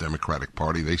 NIH, Democratic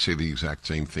Party, they say the exact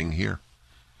same thing here.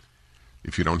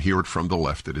 If you don't hear it from the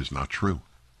left, it is not true.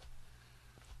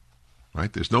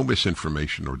 Right? There's no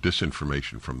misinformation or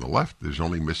disinformation from the left. There's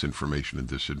only misinformation and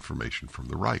disinformation from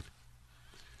the right.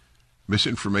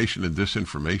 Misinformation and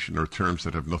disinformation are terms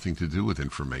that have nothing to do with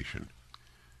information.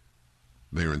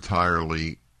 They're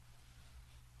entirely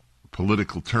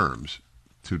political terms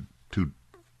to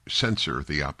censor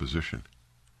the opposition.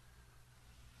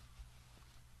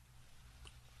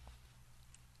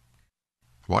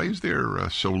 Why is there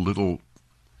so little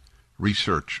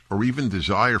research or even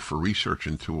desire for research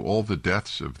into all the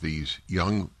deaths of these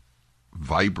young,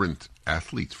 vibrant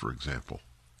athletes, for example,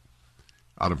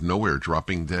 out of nowhere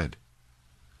dropping dead?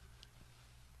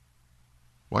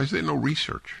 Why is there no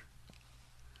research?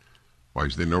 Why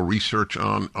is there no research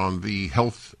on the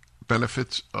health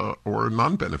benefits or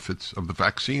non-benefits of the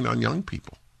vaccine on young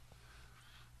people?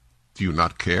 Do you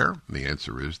not care? And the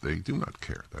answer is they do not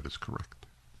care. That is correct.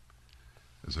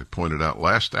 As I pointed out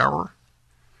last hour,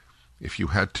 if you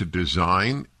had to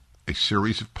design a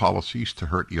series of policies to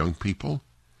hurt young people,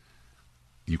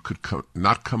 you could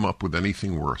not come up with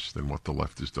anything worse than what the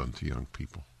left has done to young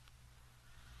people.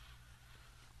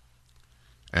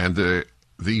 And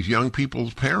these young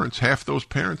people's parents, half those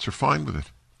parents are fine with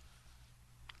it.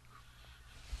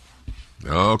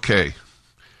 Okay.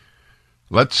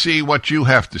 Let's see what you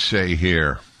have to say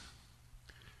here.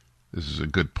 This is a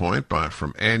good point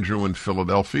from Andrew in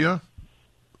Philadelphia,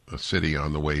 a city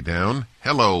on the way down.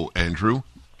 Hello, Andrew.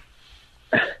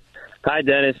 Hi,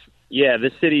 Dennis. Yeah,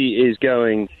 this city is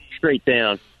going straight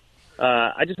down.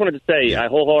 I just wanted to say I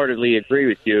wholeheartedly agree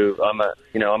with you. I'm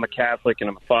a Catholic and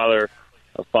I'm a father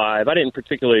of 5. I didn't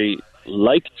particularly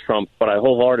like Trump, but I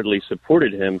wholeheartedly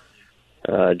supported him.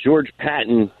 George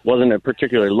Patton wasn't a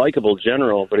particularly likable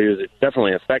general, but he was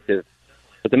definitely effective.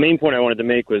 But the main point I wanted to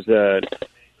make was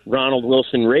Ronald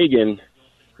Wilson Reagan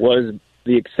was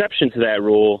the exception to that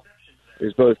rule. He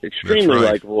was both extremely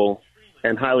likable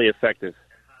and highly effective.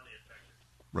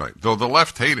 Right. Though the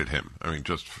left hated him. I mean,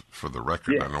 just for the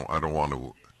record, yeah. I don't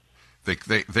want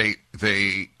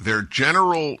to. Their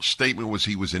general statement was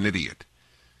he was an idiot.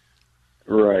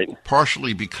 Right.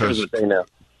 Partially because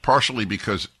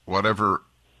whatever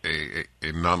a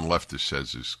non-leftist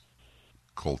says is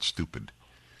called stupid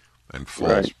and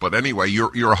false. Right. But anyway,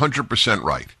 you're 100%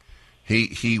 right.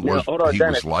 He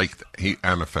was liked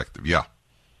and effective. Yeah.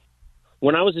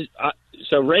 When I was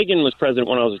so Reagan was president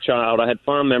when I was a child. I had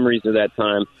fond memories of that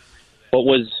time. What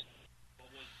was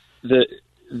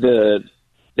the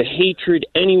hatred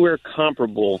anywhere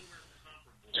comparable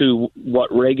to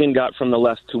what Reagan got from the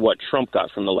left to what Trump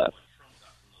got from the left?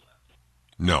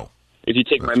 No. If you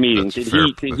take my meetings, did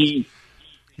he?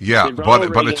 Yeah,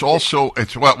 but it's also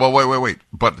wait.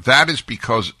 But that is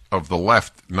because of the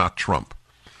left, not Trump.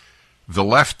 The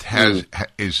left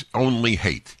is only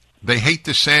hate. They hate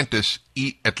DeSantis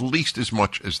at least as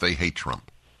much as they hate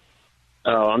Trump.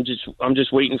 Oh, I'm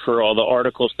just waiting for all the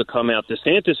articles to come out.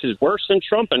 DeSantis is worse than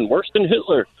Trump and worse than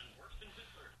Hitler.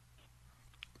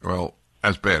 Well,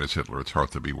 as bad as Hitler, it's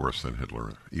hard to be worse than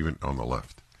Hitler, even on the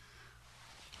left.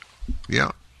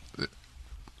 Yeah,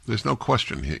 there's no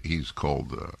question he's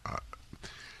called.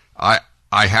 I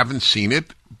haven't seen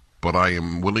it, but I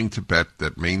am willing to bet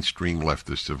that mainstream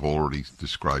leftists have already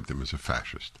described him as a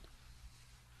fascist.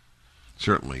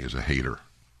 Certainly as a hater.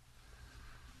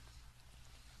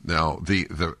 Now,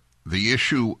 the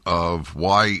issue of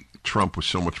why Trump was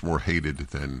so much more hated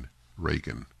than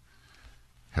Reagan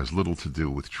has little to do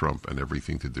with Trump and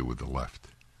everything to do with the left.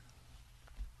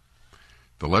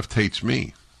 The left hates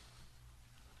me.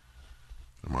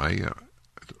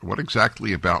 What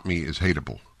exactly about me is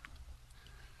hateable?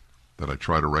 That I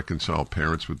try to reconcile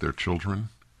parents with their children?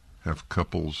 Have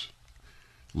couples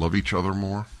love each other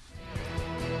more?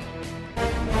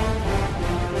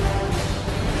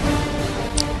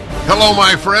 Hello,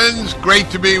 my friends. Great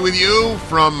to be with you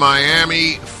from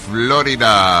Miami,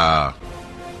 Florida,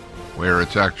 where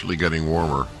it's actually getting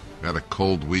warmer. Had a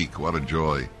cold week. What a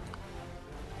joy.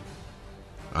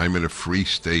 I'm in a free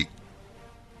state.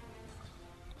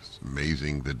 It's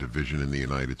amazing, the division in the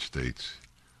United States.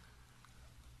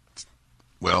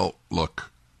 Well,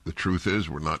 look, the truth is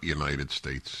we're not United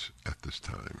States at this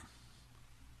time.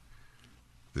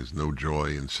 There's no joy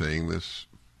in saying this,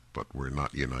 but we're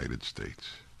not United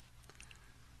States.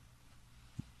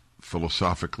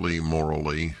 Philosophically,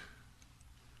 morally,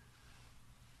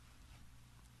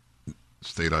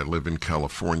 state I live in,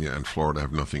 California and Florida,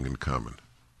 have nothing in common.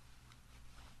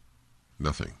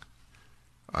 Nothing.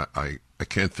 I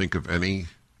can't think of any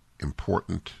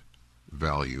important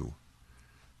value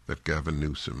that Gavin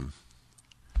Newsom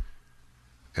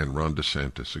and Ron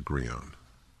DeSantis agree on.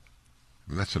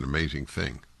 And that's an amazing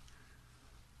thing.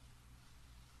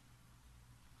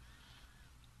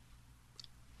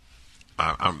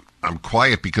 I'm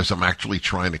quiet because I'm actually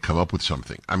trying to come up with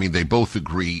something. I mean, they both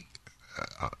agree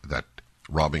that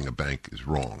robbing a bank is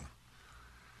wrong.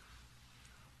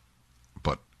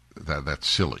 But that's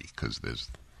silly because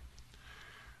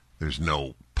there's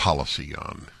no policy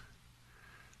on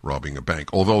robbing a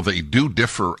bank, although they do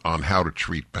differ on how to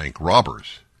treat bank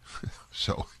robbers.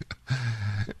 So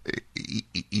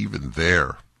even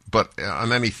there, but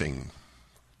on anything,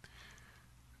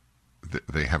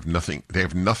 they have nothing. They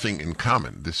have nothing in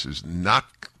common. This was not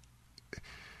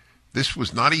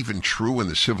even true in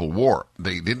the Civil War.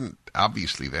 They didn't.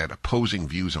 Obviously, they had opposing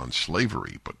views on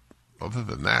slavery, but other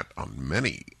than that, on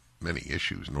many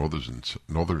issues,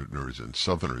 Northerners and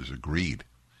Southerners agreed.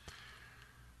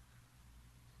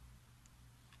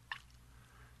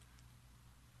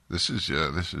 This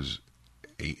is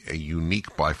a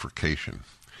unique bifurcation.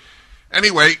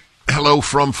 Anyway, hello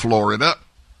from Florida.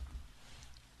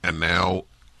 And now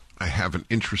I have an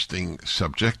interesting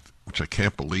subject, which I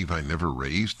can't believe I never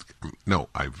raised. No,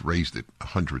 I've raised it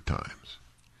 100 times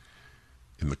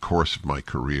in the course of my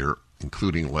career,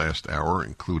 including last hour,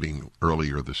 including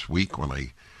earlier this week when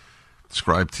I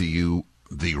described to you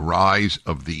the rise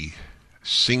of the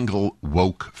single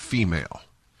woke female.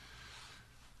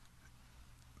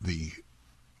 The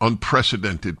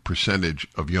unprecedented percentage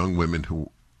of young women who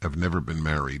have never been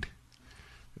married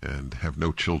and have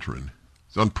no children.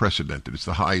 It's unprecedented. It's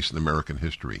the highest in American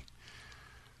history.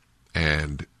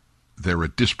 And they're a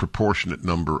disproportionate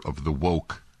number of the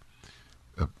woke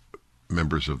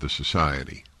members of the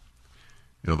society.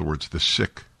 In other words, the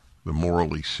sick, the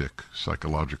morally sick,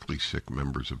 psychologically sick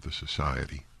members of the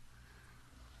society.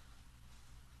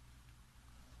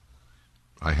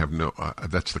 I have no,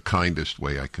 that's the kindest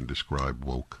way I can describe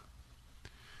woke.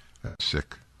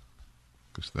 Sick.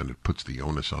 Because then it puts the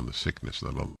onus on the sickness,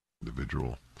 not on the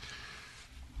individual.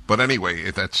 But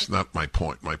anyway, that's not my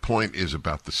point. My point is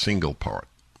about the single part.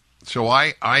 So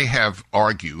I have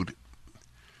argued,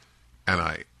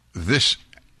 and this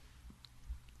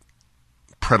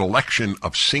predilection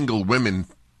of single women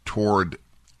toward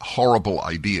horrible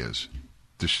ideas,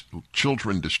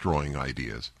 children-destroying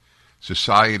ideas,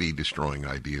 society-destroying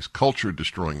ideas,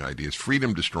 culture-destroying ideas,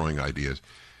 freedom-destroying ideas,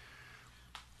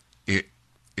 it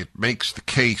makes the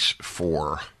case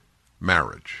for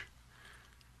marriage.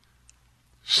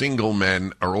 Single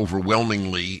men are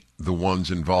overwhelmingly the ones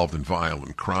involved in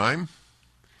violent crime.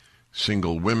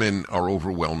 single women are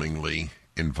overwhelmingly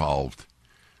involved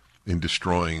in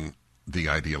destroying the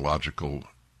ideological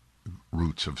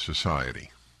roots of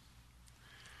society.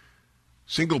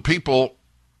 Some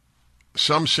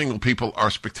single people are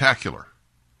spectacular.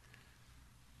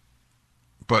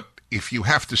 But if you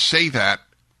have to say that,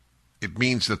 it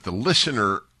means that the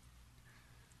listener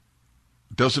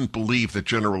doesn't believe that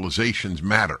generalizations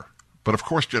matter. But of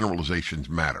course generalizations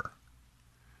matter.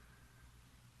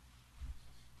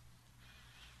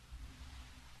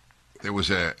 There was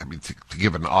to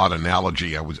give an odd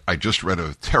analogy, I just read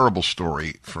a terrible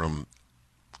story from,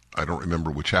 I don't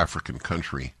remember which African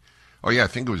country. Oh yeah, I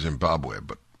think it was Zimbabwe,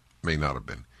 but may not have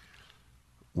been.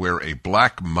 Where a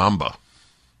black mamba,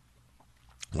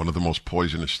 one of the most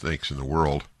poisonous snakes in the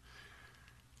world,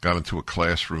 got into a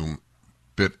classroom,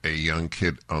 bit a young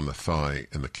kid on the thigh,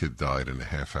 and the kid died in a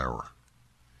half hour.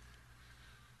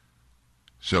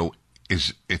 So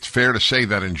it's fair to say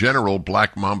that in general,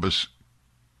 black mambas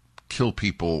kill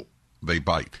people they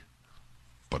bite.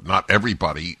 But not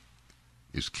everybody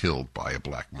is killed by a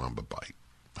black mamba bite.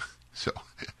 So,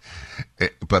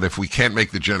 but if we can't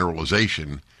make the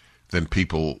generalization, then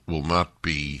people will not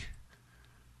be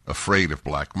afraid of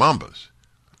black mambas,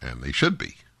 and they should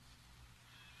be.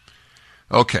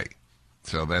 Okay,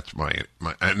 so that's my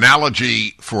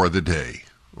analogy for the day,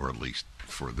 or at least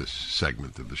for this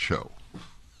segment of the show.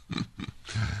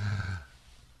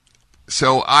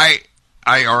 So I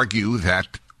argue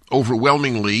that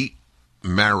overwhelmingly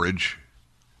marriage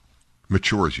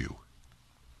matures you.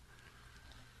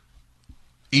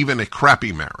 Even a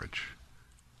crappy marriage.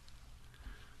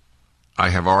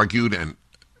 I have argued, and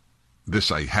this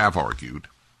I have argued,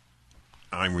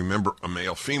 I remember a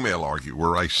male-female argue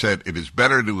where I said it is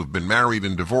better to have been married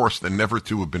and divorced than never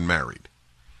to have been married.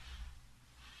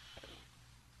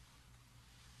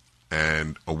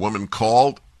 And a woman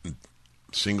called,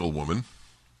 single woman,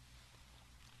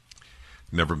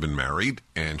 never been married,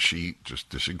 and she just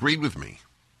disagreed with me.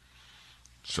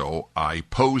 So I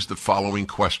posed the following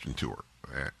question to her.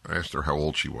 I asked her how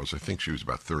old she was. I think she was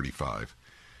about 35.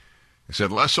 I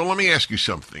said, so let me ask you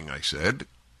something, I said.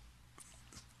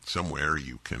 Somewhere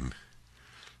you can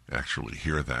actually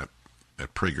hear that.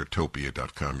 At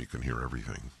pragertopia.com you can hear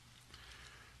everything.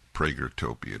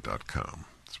 pragertopia.com.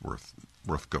 It's worth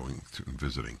going to and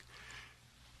visiting.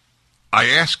 I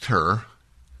asked her,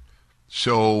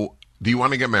 so do you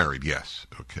want to get married? Yes.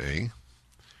 Okay.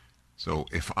 So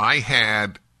if I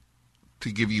had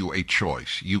to give you a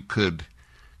choice, you could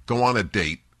go on a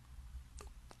date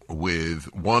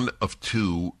with one of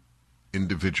two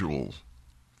individuals,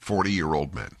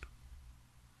 40-year-old men.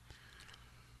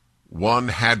 One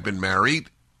had been married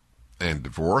and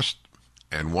divorced,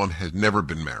 and one has never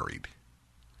been married.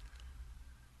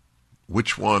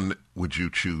 Which one would you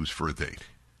choose for a date?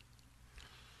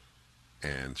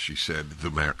 And she said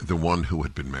the one who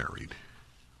had been married.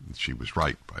 And she was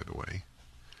right, by the way.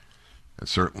 And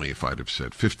certainly if I'd have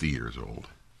said 50 years old,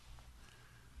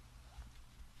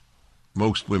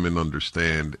 most women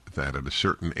understand that at a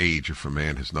certain age, if a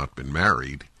man has not been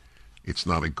married, it's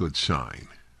not a good sign.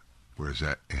 Whereas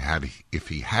if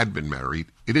he had been married,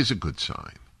 it is a good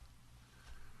sign.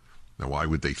 Now, why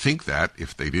would they think that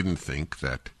if they didn't think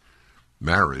that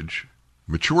marriage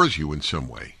matures you in some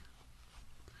way?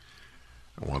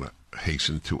 I want to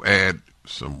hasten to add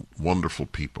some wonderful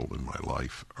people in my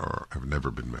life have never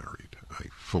been married. I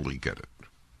fully get it.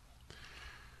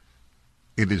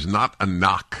 It is not a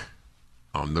knock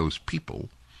on those people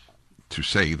to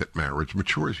say that marriage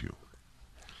matures you.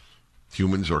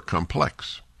 Humans are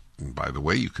complex. And by the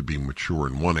way, you could be mature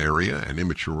in one area and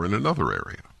immature in another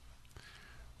area.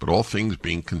 But all things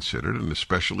being considered, and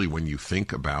especially when you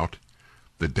think about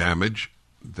the damage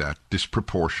that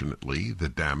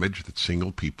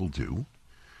single people do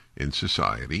in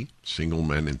society, single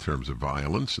men in terms of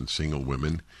violence and single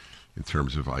women in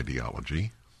terms of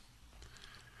ideology,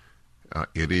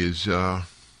 it is a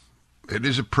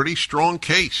pretty strong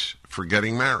case for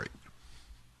getting married.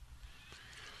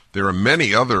 There are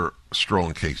many other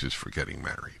strong cases for getting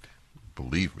married,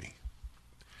 believe me.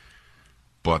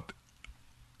 But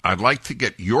I'd like to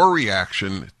get your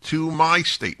reaction to my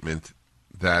statement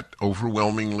that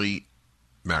overwhelmingly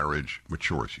marriage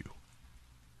matures you.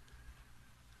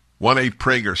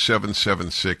 1-8-PRAGER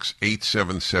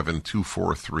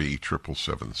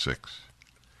 776-877-243-7776.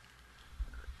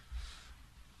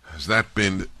 Has that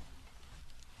been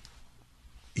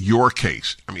your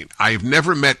case? I mean, I have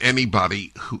never met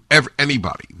anybody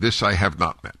this I have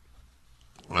not met.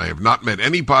 I have not met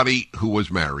anybody who was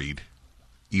married,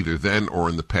 either then or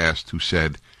in the past, who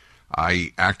said,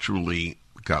 I actually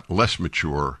got less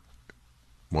mature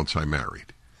once I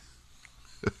married.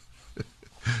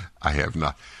 I have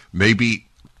not. Maybe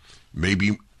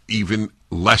even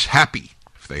less happy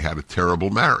if they had a terrible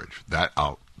marriage.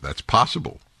 That's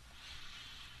possible.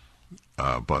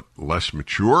 But less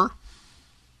mature.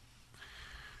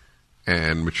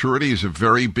 And maturity is a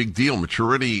very big deal.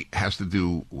 Maturity has to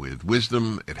do with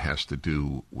wisdom. It has to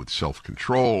do with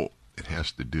self-control. It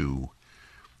has to do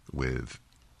with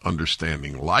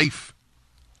understanding life,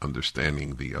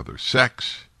 understanding the other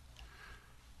sex,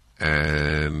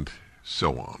 and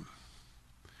so on.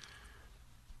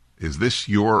 Is this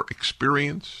your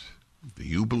experience? Do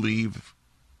you believe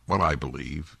what I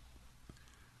believe,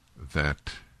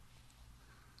 that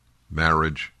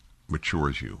marriage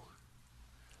matures you?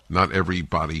 Not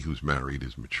everybody who's married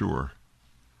is mature,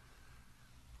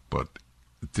 but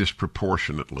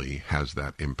disproportionately has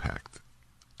that impact.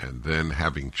 And then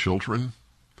having children.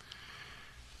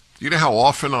 You know how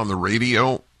often on the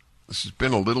radio, this has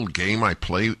been a little game I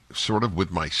play sort of with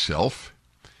myself.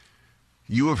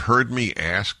 You have heard me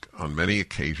ask on many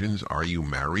occasions, are you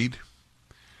married?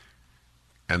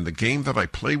 And the game that I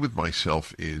play with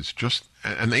myself is just,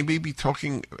 and they may be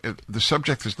talking, the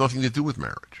subject has nothing to do with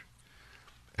marriage.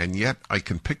 And yet I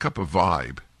can pick up a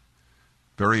vibe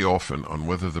very often on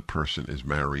whether the person is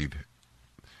married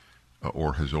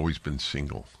or has always been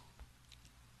single.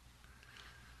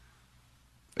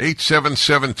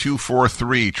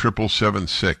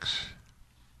 877-243-7776.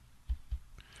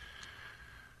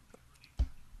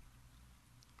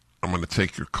 I'm going to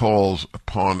take your calls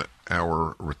upon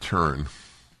our return.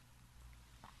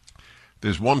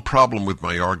 There's one problem with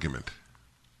my argument.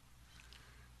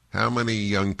 How many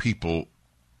young people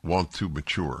want to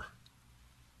mature?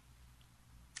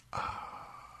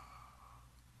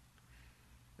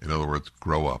 In other words,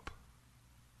 grow up.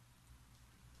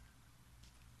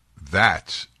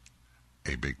 That's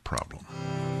a big problem.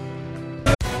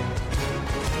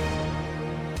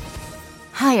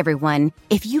 Hi, everyone.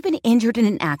 If you've been injured in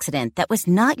an accident that was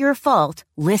not your fault,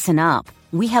 listen up.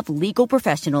 We have legal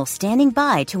professionals standing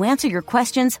by to answer your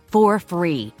questions for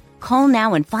free. Call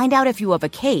now and find out if you have a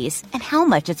case and how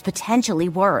much it's potentially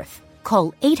worth.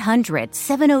 Call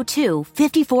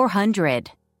 800-702-5400.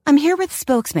 I'm here with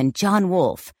spokesman John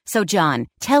Wolf. So, John,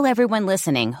 tell everyone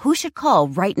listening who should call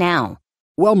right now.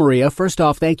 Well, Maria, first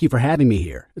off, thank you for having me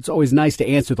here. It's always nice to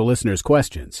answer the listeners'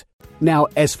 questions. Now,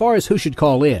 as far as who should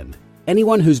call in,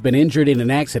 anyone who's been injured in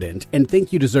an accident and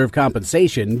think you deserve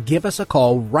compensation, give us a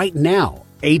call right now.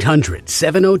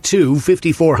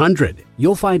 800-702-5400.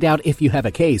 You'll find out if you have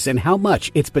a case and how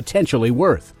much it's potentially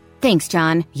worth. Thanks,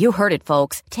 John. You heard it,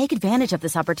 folks. Take advantage of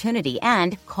this opportunity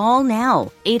and call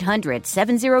now.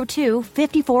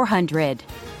 800-702-5400.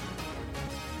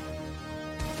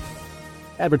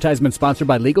 Advertisement sponsored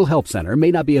by Legal Help Center. May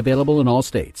not be available in all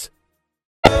states.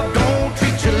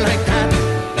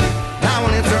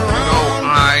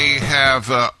 I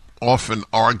have often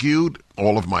argued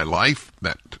all of my life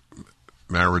that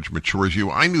marriage matures you.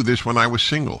 I knew this when I was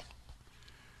single.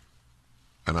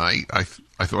 And I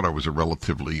thought I was a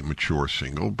relatively mature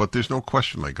single, but there's no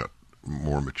question I got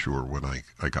more mature when I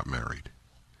got married.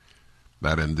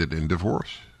 That ended in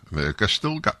divorce. I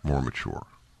still got more mature.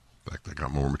 In fact, I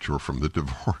got more mature from the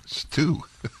divorce, too.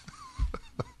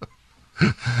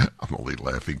 I'm only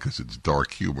laughing because it's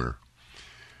dark humor.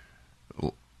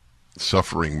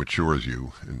 Suffering matures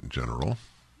you in general.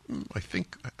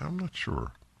 I'm not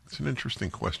sure. It's an interesting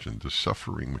question. Does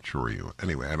suffering mature you?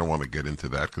 Anyway, I don't want to get into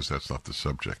that because that's not the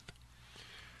subject.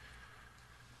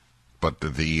 But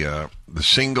the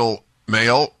single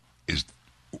male is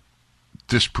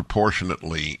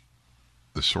disproportionately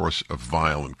the source of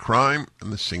violent crime,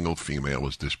 and the single female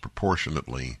is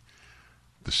disproportionately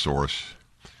the source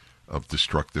of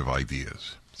destructive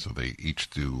ideas. So they each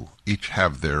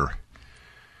have their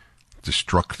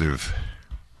destructive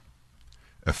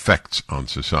effects on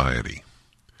society.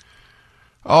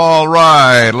 All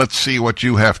right, let's see what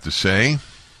you have to say.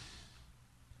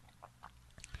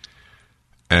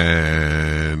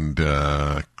 And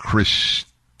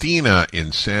Christina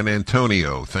in San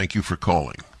Antonio, thank you for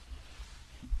calling.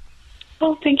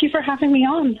 Oh, thank you for having me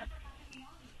on.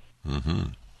 Mm-hmm.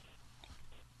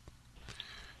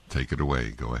 Take it away.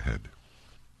 Go ahead.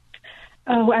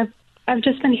 Oh, I've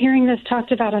just been hearing this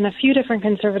talked about on a few different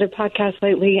conservative podcasts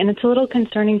lately, and it's a little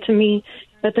concerning to me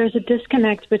that there's a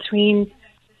disconnect between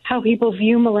how people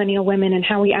view millennial women and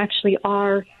how we actually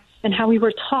are and how we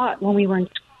were taught when we were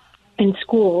in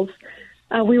schools.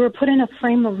 We were put in a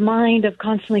frame of mind of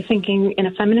constantly thinking in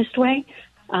a feminist way.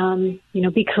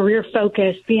 Be career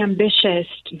focused, be ambitious,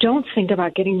 don't think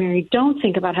about getting married, don't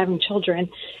think about having children.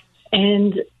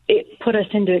 And it put us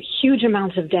into huge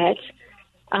amounts of debt.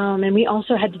 And we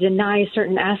also had to deny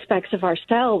certain aspects of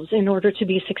ourselves in order to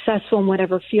be successful in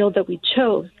whatever field that we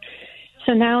chose.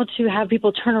 So now to have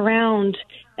people turn around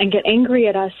and get angry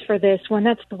at us for this when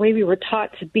that's the way we were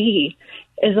taught to be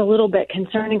is a little bit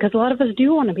concerning, because a lot of us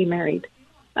do want to be married.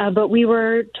 But we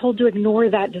were told to ignore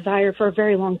that desire for a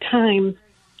very long time.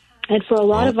 And for a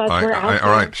lot of us, we're out there.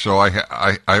 All right, so I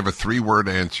have a 3-word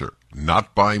answer.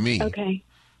 Not by me. Okay.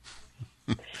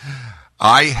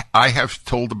 I have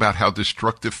told about how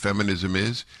destructive feminism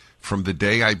is from the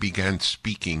day I began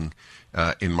speaking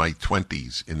in my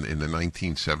 20s, in the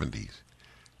 1970s.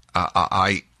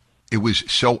 It was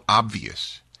so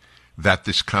obvious that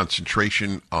this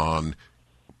concentration on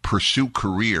pursue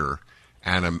career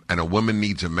and a woman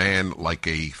needs a man like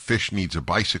a fish needs a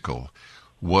bicycle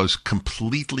was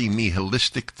completely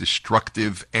nihilistic,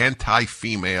 destructive,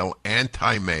 anti-female,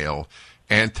 anti-male,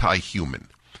 anti-human.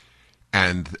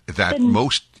 And that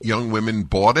most young women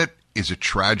bought it is a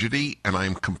tragedy, and I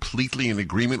am completely in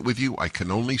agreement with you. I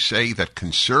can only say that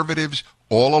conservatives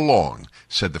all along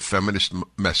said the feminist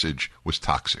message was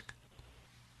toxic.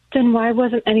 Then why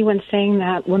wasn't anyone saying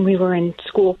that when we were in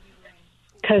school?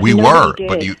 We were,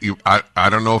 but I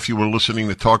don't know if you were listening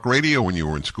to talk radio when you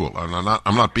were in school.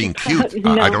 I'm not being cute.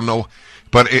 No. I don't know,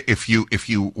 but if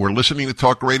you were listening to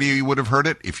talk radio, you would have heard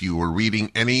it. If you were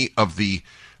reading any of the,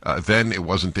 then it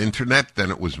wasn't internet.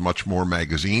 Then it was much more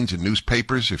magazines and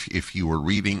newspapers. If you were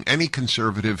reading any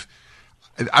conservative,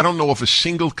 I don't know of a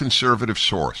single conservative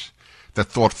source that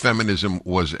thought feminism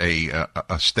was a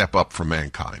step up for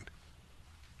mankind.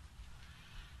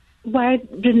 Why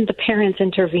didn't the parents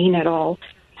intervene at all?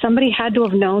 Somebody had to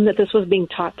have known that this was being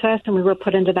taught to us, and we were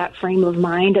put into that frame of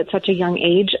mind at such a young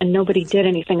age, and nobody did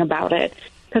anything about it.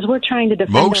 Because we're trying to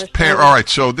defend ourselves. All right,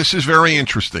 so this is very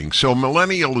interesting. So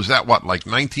millennial, is that what, like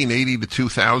 1980 to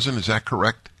 2000? Is that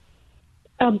correct?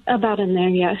 About in there,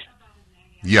 yes.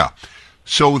 Yeah.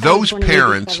 So those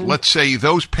parents, let's say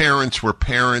those parents were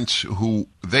parents who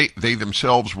they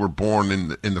themselves were born in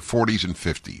the 40s and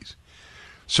 50s.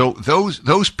 So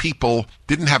those people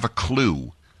didn't have a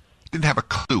clue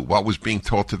what was being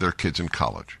taught to their kids in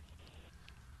college.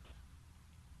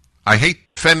 I hate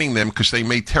defending them because they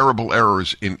made terrible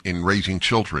errors in raising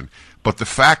children. But the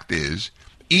fact is,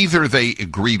 either they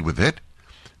agreed with it,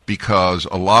 because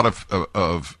a lot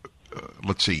of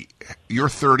let's see, you're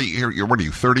 30, what are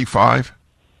you, 35?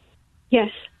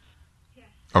 Yes.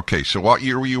 Okay, so what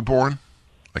year were you born?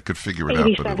 I could figure it 87.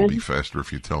 out, but it'll be faster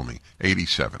if you tell me.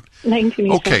 87.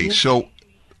 1987. Okay, so,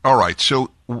 all right, so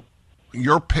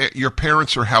your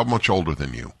parents are how much older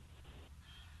than you?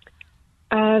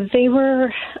 They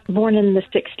were born in the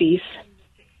 60s.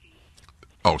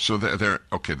 Oh, so they're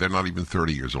okay. They're not even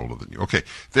 30 years older than you. Okay,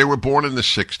 they were born in the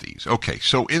 60s. Okay,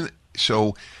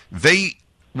 so they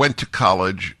went to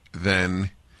college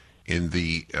then in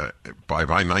the by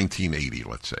 1980,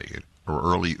 let's say, or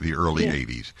the early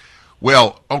 80s.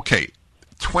 Well, okay,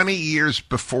 20 years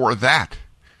before that,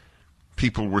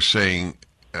 people were saying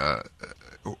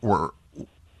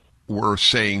were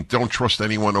saying don't trust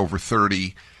anyone over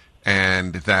 30,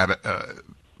 and that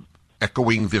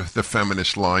echoing the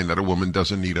feminist line that a woman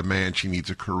doesn't need a man, she needs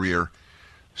a career.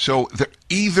 So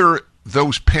either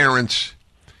those parents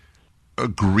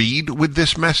agreed with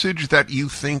this message that you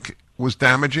think was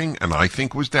damaging, and I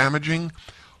think was damaging,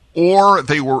 or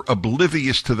they were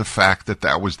oblivious to the fact that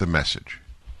that was the message.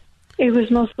 It was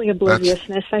mostly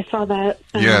obliviousness. I saw that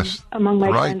among my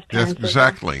friends' parents. Yes,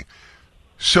 exactly.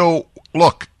 So,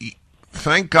 look,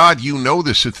 thank God you know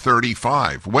this at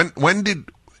 35.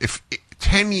 If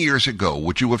 10 years ago,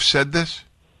 would you have said this?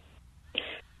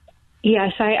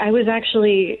 Yes, I was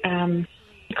actually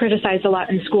criticized a lot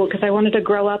in school because I wanted to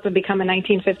grow up and become a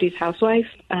 1950s housewife.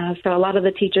 So a lot of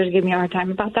the teachers gave me a hard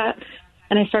time about that.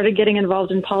 And I started getting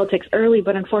involved in politics early,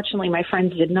 but unfortunately my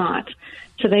friends did not.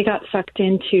 So they got sucked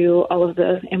into all of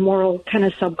the immoral kind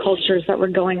of subcultures that were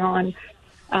going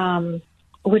on,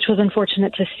 which was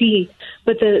unfortunate to see.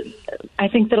 But I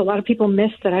think that a lot of people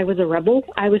missed that I was a rebel.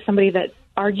 I was somebody that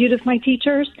argued with my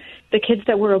teachers. The kids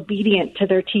that were obedient to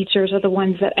their teachers are the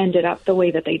ones that ended up the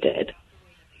way that they did.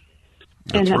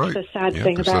 That's right. The sad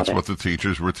thing about that's what the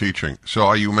teachers were teaching. So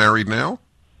are you married now?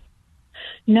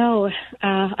 No,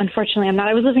 unfortunately I'm not.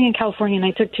 I was living in California and I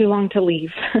took too long to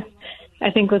leave. I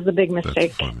think was the big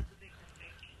mistake. That's funny.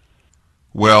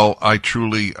 Well, I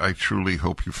truly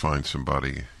hope you find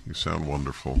somebody. You sound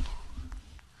wonderful.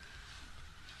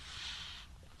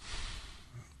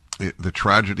 The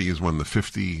tragedy is when the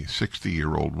 50,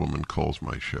 60-year-old woman calls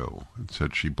my show and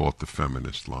said she bought the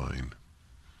feminist line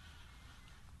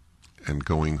and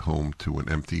going home to an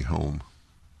empty home,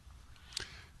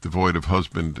 devoid of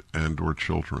husband and or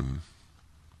children,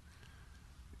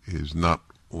 is not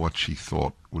what she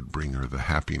thought would bring her the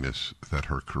happiness that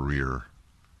her career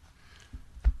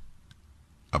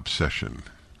obsession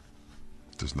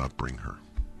does not bring her.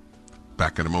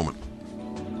 Back in a moment.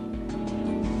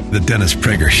 The Dennis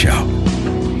Prager Show.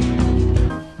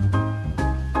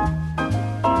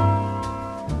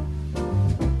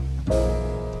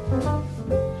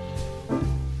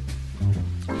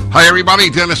 Hi, everybody.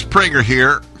 Dennis Prager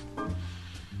here.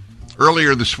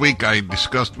 Earlier this week, I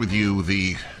discussed with you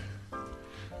the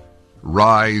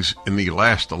rise in the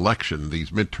last election,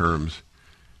 these midterms,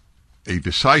 a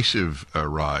decisive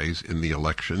rise in the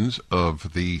elections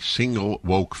of the single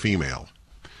woke female.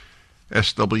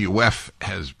 SWF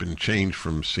has been changed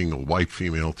from single white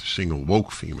female to single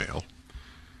woke female.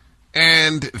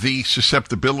 And the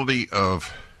susceptibility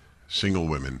of single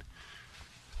women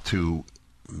to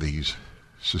these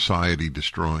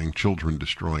society-destroying,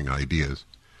 children-destroying ideas.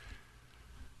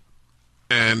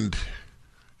 And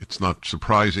it's not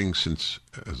surprising since,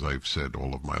 as I've said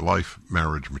all of my life,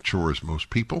 marriage matures most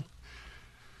people.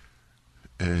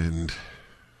 And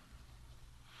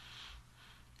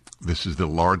this is the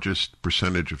largest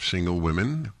percentage of single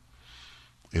women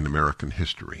in American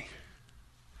history.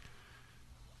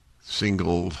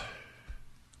 Single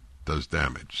does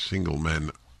damage. Single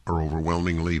men are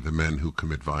overwhelmingly the men who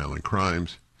commit violent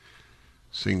crimes.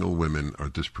 Single women are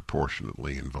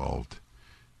disproportionately involved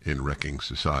in wrecking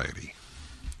society.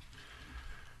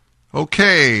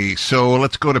 Okay, so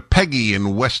let's go to Peggy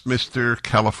in Westminster,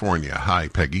 California. Hi,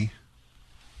 Peggy.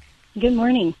 Good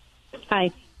morning.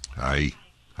 Hi. Hi.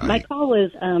 My call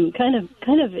was I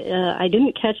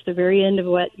didn't catch the very end of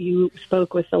what you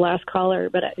spoke with the last caller,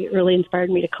 but it really inspired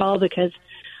me to call because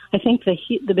I think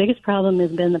the biggest problem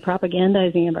has been the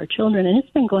propagandizing of our children, and it's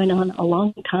been going on a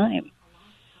long time.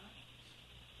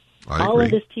 All of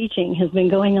this teaching has been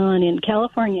going on in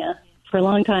California for a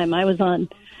long time. I was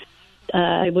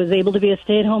able to be a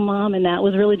stay-at-home mom, and that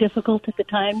was really difficult at the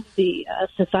time. The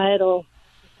societal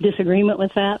disagreement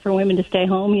with that for women to stay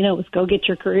home, was go get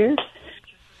your career.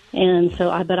 And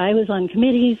so, but I was on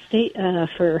committees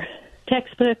for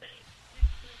textbooks,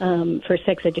 for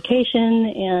sex education,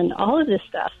 and all of this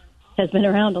stuff has been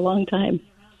around a long time.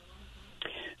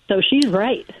 So she's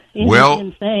right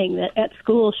in saying that at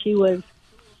school she was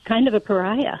kind of a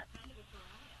pariah.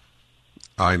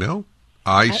 I know.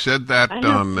 I said that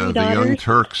on the Young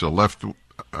Turks,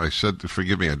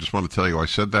 forgive me, I just want to tell you, I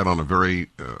said that on a very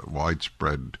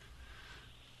widespread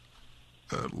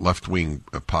left-wing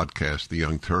podcast, The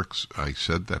Young Turks. I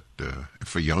said that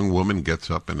if a young woman gets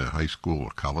up in a high school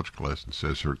or college class and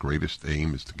says her greatest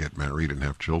aim is to get married and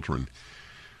have children,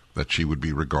 that she would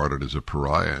be regarded as a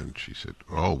pariah. And she said,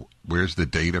 oh, where's the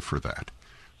data for that?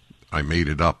 I made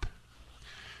it up.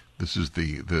 This is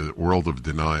the world of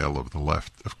denial of the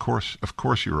left. Of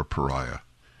course you're a pariah.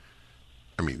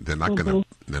 I mean, they're not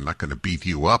gonna beat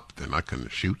you up. They're not gonna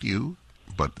shoot you,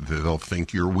 but they'll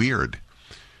think you're weird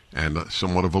and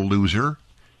somewhat of a loser,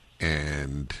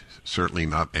 and certainly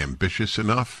not ambitious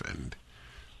enough, and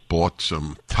bought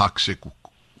some toxic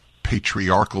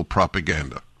patriarchal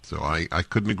propaganda. So I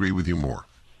couldn't agree with you more.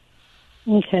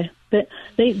 Okay, but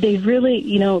they really,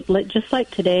 just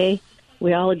like today,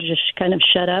 we all just kind of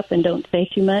shut up and don't say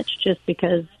too much just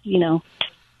because,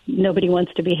 nobody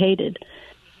wants to be hated.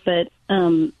 But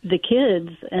the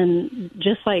kids, and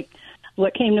just like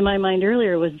what came to my mind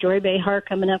earlier was Joy Behar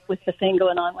coming up with the thing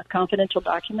going on with confidential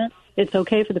documents. It's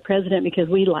okay for the president because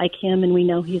we like him and we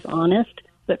know he's honest.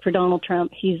 But for Donald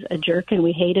Trump, he's a jerk and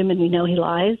we hate him and we know he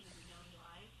lies.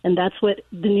 And that's what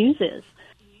the news is.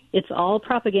 It's all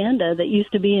propaganda that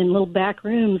used to be in little back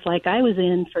rooms like I was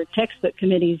in for textbook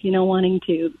committees, wanting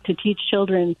to teach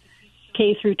children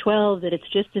K through 12 that it's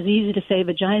just as easy to say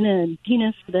vagina and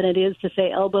penis than it is to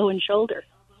say elbow and shoulder.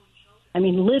 I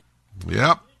mean,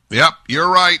 Yep, you're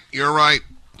right.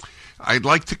 I'd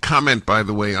like to comment, by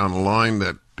the way, on a line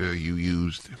that you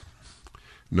used.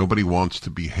 Nobody wants to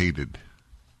be hated.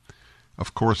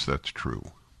 Of course that's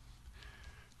true.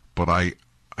 But I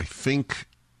think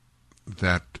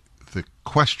that the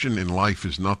question in life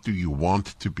is not do you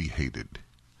want to be hated.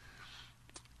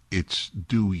 It's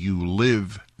do you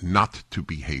live not to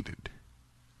be hated.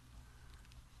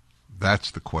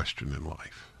 That's the question in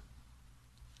life.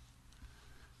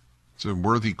 It's a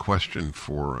worthy question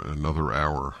for another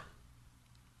hour.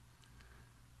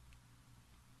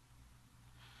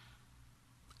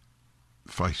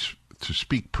 To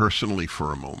speak personally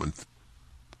for a moment,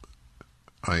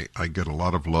 I get a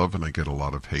lot of love and I get a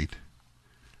lot of hate.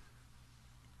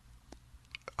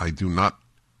 I do not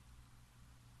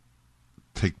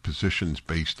take positions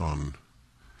based on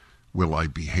will I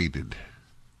be hated.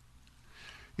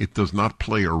 it does not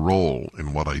play a role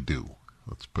in what I do.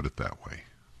 Let's put it that way.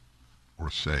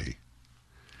 Or say,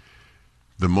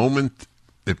 the moment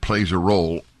it plays a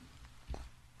role,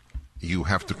 you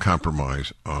have to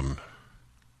compromise on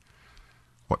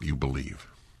what you believe.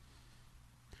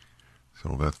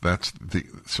 So that's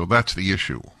the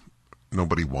issue.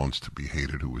 Nobody wants to be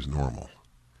hated who is normal.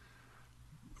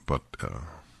 But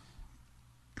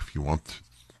if you want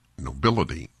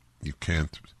nobility, you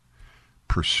can't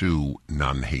pursue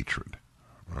non-hatred.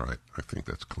 All right, I think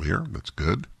that's clear. That's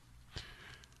good.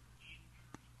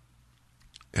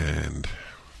 And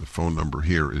the phone number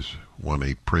here is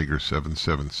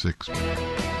 1-8-PRAGER-776.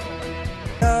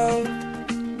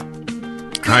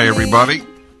 Hi, everybody.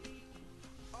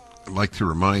 I'd like to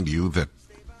remind you that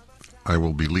I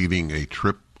will be leading a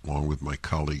trip along with my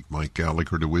colleague Mike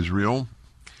Gallagher to Israel.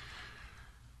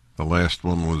 The last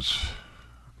one was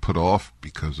put off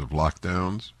because of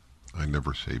lockdowns. I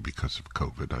never say because of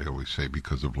COVID. I always say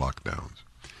because of lockdowns.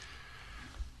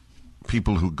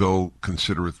 People who go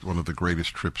consider it one of the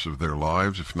greatest trips of their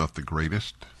lives, if not the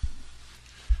greatest.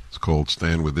 It's called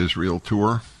Stand With Israel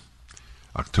Tour,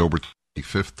 October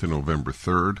 25th to November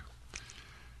 3rd.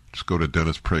 Just go to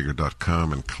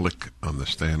DennisPrager.com and click on the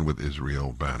Stand With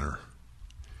Israel banner.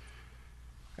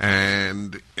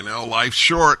 And, life's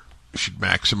short. You should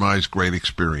maximize great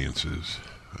experiences.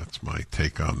 That's my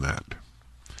take on that.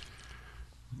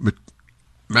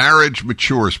 Marriage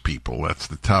matures people. That's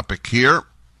the topic here.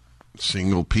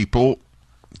 Single people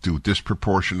do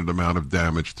disproportionate amount of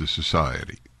damage to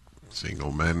society.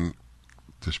 Single men,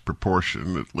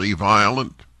 disproportionately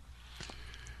violent.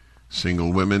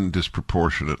 Single women,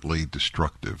 disproportionately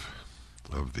destructive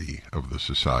of the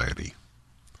society.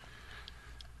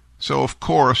 So, of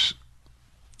course,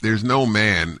 there's no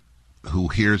man who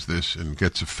hears this and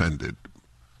gets offended,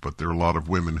 but there are a lot of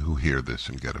women who hear this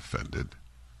and get offended.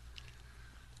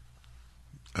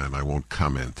 And I won't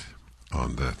comment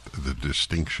on the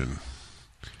distinction.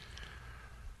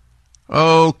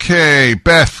 Okay,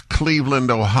 Beth, Cleveland,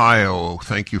 Ohio.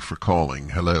 Thank you for calling.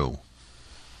 Hello.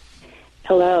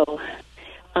 Hello.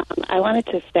 I wanted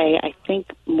to say I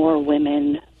think more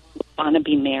women want to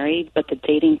be married, but the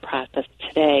dating process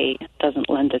today doesn't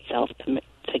lend itself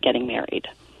to getting married.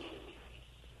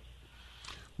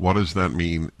 What does that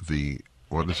mean?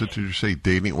 What is it? Did you say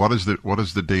dating? What does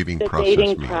the dating process mean? The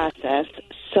dating process.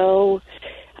 So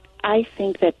I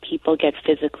think that people get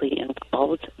physically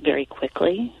involved very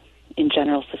quickly in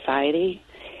general society,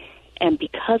 and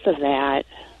because of that,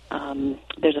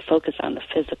 there's a focus on the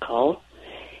physical,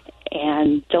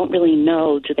 and don't really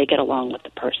know, do they get along with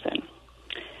the person?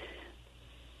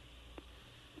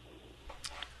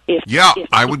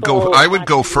 I would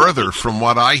go further. From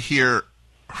what I hear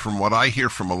from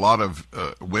a lot of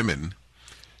women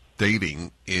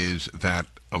dating, is that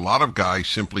a lot of guys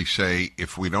simply say,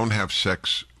 if we don't have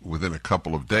sex within a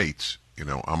couple of dates,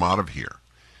 I'm out of here.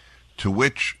 To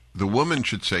which the woman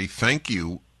should say, thank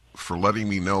you for letting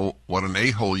me know what an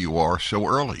a-hole you are so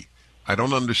early. I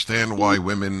don't understand why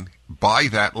women buy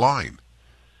that line.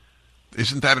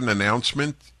 Isn't that an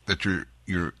announcement that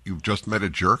you've just met a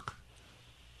jerk?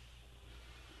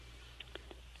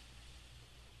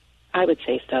 I would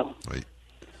say so. Right.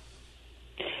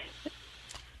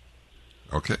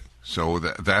 Okay, so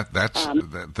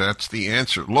that's the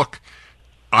answer. Look,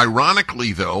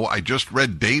 ironically, though, I just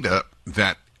read data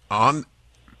that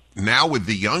now with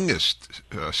the youngest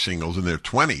singles in their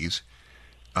 20s,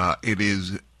 it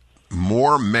is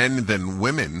more men than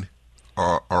women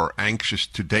are anxious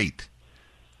to date.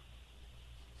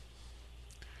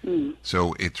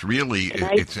 So it's really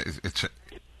it's.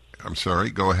 I'm sorry.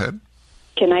 Go ahead.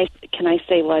 Can I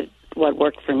say what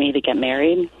worked for me to get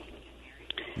married?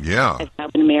 Yeah. I've now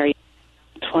been married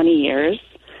 20 years,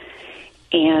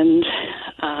 and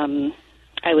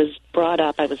I was brought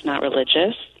up, I was not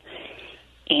religious,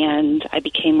 and I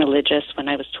became religious when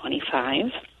I was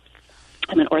 25.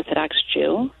 I'm an Orthodox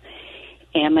Jew,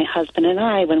 and my husband and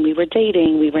I, when we were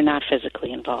dating, we were not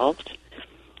physically involved,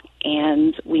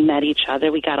 and we met each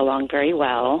other. We got along very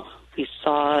well. We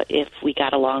saw if we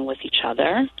got along with each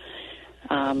other.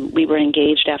 We were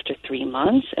engaged after 3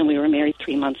 months, and we were married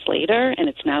 3 months later, and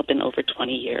it's now been over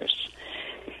 20 years.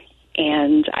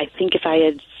 And I think if I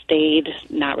had stayed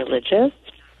not religious,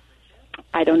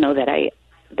 I don't know that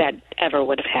that ever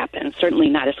would have happened, certainly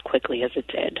not as quickly as it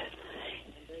did.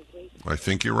 I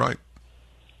think you're right.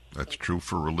 That's true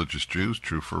for religious Jews,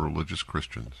 true for religious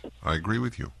Christians. I agree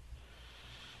with you.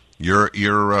 You're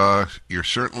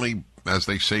certainly, as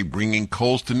they say, bringing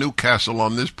coals to Newcastle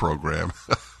on this program.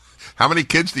 How many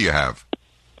kids do you have?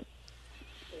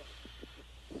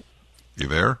 You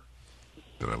there?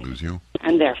 Did I lose you?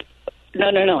 I'm there.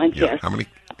 No, NCS.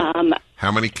 Yeah.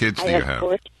 How many kids do you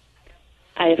have?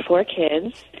 I have 4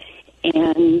 kids,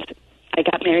 and I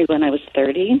got married when I was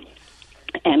 30,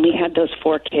 and we had those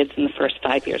 4 kids in the first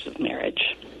 5 years of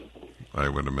marriage. I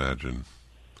would imagine.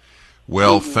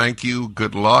 Well, thank you.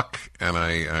 Good luck, and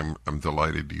I'm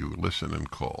delighted you listened and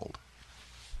called.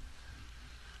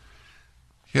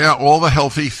 Yeah, all the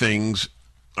healthy things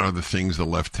are the things the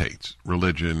left hates: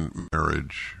 religion,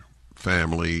 marriage,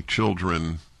 family,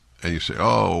 children. And you say,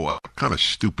 "Oh, what kind of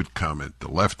stupid comment? The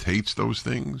left hates those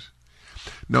things."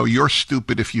 No, you're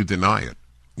stupid if you deny it.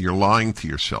 You're lying to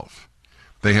yourself.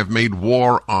 They have made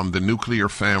war on the nuclear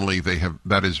family.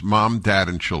 That is mom, dad,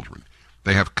 and children.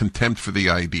 They have contempt for the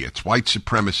idea. It's white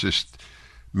supremacist,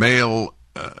 male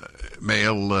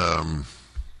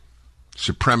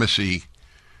supremacy,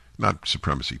 not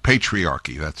supremacy,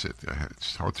 patriarchy. That's it.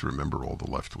 It's hard to remember all the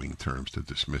left-wing terms to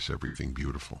dismiss everything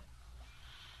beautiful.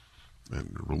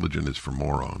 And religion is for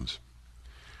morons.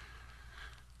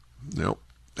 No,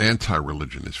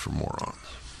 anti-religion is for morons.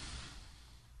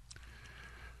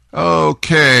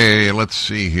 Okay, let's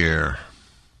see here.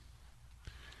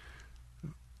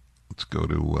 Let's go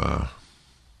to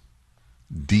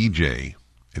DJ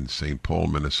in St. Paul,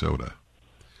 Minnesota.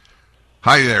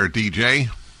 Hi there, DJ.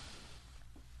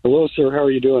 Hello, sir. How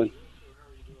are you doing?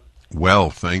 Well,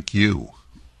 thank you.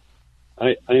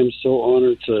 I am so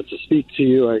honored to speak to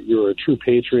you. You're a true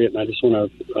patriot, and I just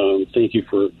want to thank you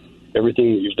for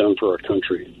everything that you've done for our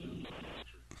country.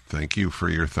 Thank you for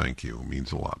your thank you. It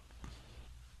means a lot.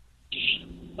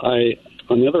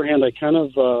 On the other hand, I kind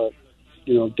of,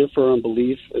 differ on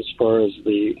belief as far as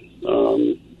the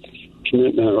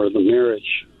commitment or the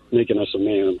marriage making us a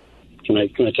man. Can I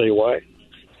tell you why?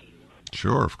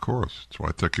 Sure, of course. That's why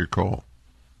I took your call.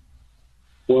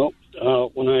 Well,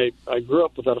 when I grew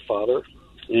up without a father,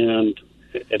 and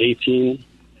at 18,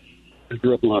 I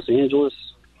grew up in Los Angeles,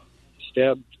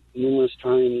 stabbed numerous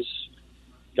times,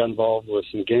 got involved with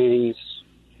some gangs,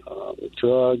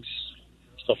 drugs,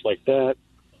 stuff like that.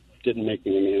 Didn't make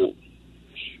me a man.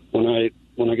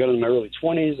 When I got in my early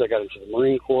 20s, I got into the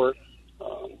Marine Corps.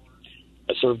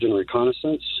 I served in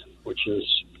reconnaissance, which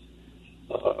is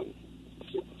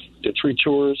did 3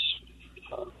 tours,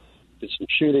 did some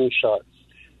shooting, shot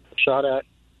at.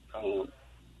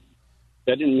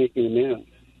 That didn't make me a man,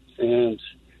 and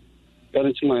got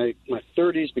into my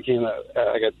 30s.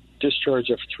 I got discharged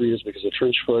after 3 years because of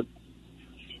trench foot.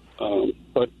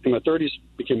 But in my 30s,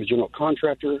 became a general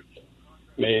contractor.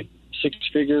 Made 6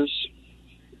 figures.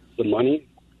 The money,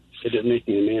 it didn't make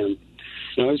me a man.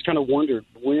 And I always kind of wondered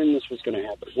when this was going to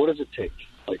happen. What does it take?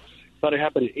 Thought it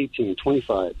happened at 18,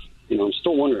 25. I'm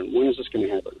still wondering, when is this going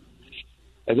to happen?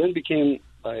 I then became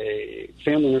a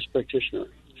family nurse practitioner.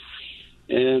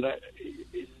 And,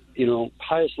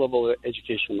 highest level of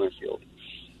education in my field.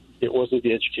 It wasn't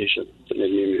the education that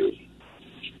made me a man.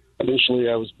 Eventually,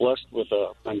 I'm blessed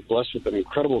with an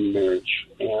incredible marriage.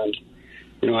 And,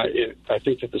 I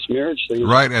think that this marriage thing...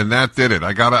 Right, and that did it.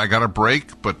 I got a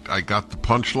break, but I got the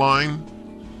punchline.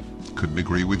 Couldn't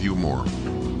agree with you more.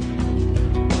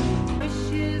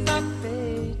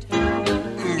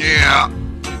 Yeah.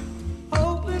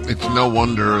 It's no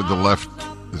wonder the left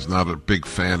is not a big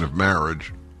fan of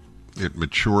marriage. It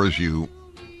matures you,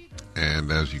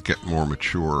 and as you get more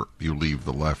mature, you leave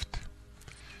the left.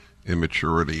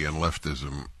 Immaturity and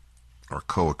leftism are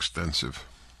coextensive.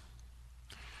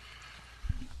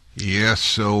 Yes,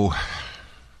 so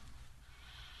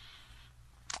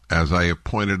as I have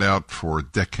pointed out for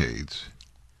decades,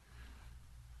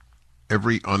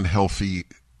 every unhealthy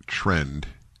trend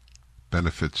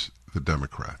benefits the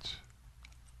Democrats.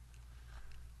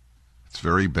 It's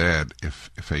very bad if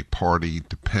a party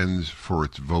depends for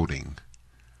its voting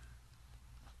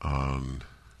on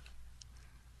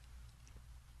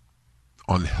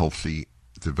unhealthy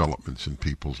developments in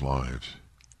people's lives.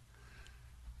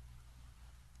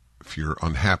 If you're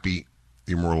unhappy,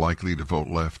 you're more likely to vote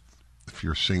left. If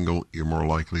you're single, you're more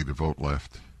likely to vote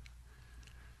left.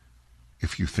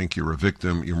 If you think you're a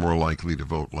victim, you're more likely to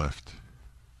vote left.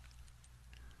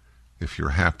 If you're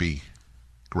happy,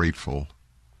 grateful,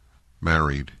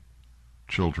 married,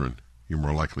 children, you're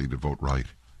more likely to vote right.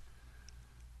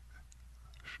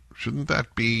 Shouldn't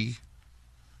that be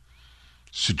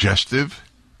suggestive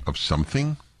of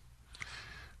something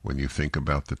when you think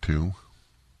about the two?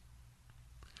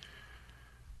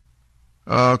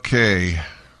 Okay,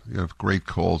 you have great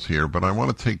calls here, but I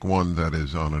want to take one that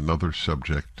is on another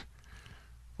subject,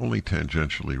 only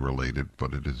tangentially related,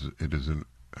 but it is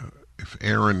if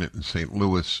Aaron in St.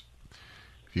 Louis,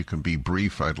 if you can be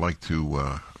brief, I'd like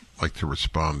to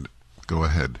respond. Go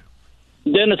ahead.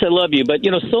 Dennis, I love you, but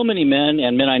so many men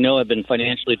and men I know have been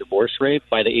financially divorce raped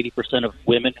by the 80% of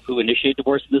women who initiate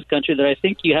divorce in this country. That I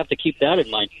think you have to keep that in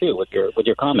mind too with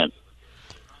your comment.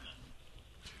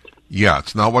 Yeah,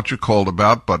 it's not what you're called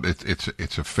about, but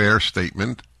it's a fair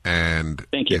statement, and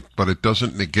thank you. But it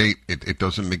doesn't negate it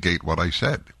doesn't negate what I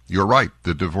said. You're right.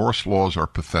 The divorce laws are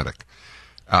pathetic.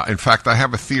 In fact, I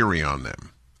have a theory on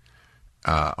them,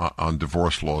 on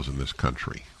divorce laws in this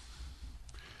country.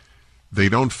 They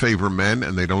don't favor men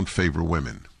and they don't favor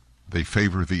women. They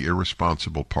favor the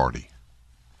irresponsible party.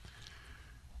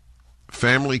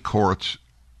 Family courts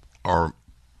are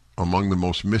among the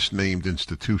most misnamed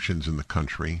institutions in the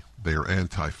country. They are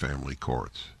anti-family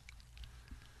courts.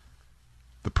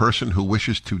 The person who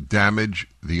wishes to damage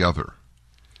the other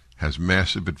has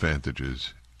massive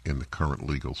advantages in the current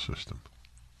legal system.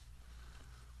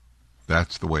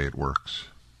 That's the way it works.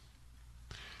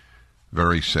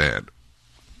 Very sad.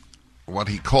 What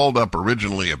he called up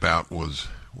originally about was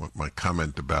what my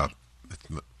comment about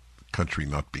the country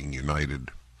not being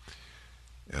united.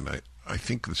 And I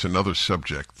think it's another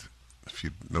subject. If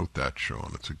you note that,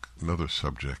 Sean, it's another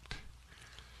subject.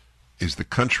 Is the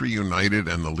country united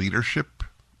and the leadership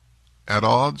at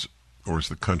odds, or is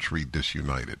the country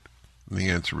disunited? And the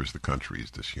answer is the country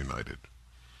is disunited.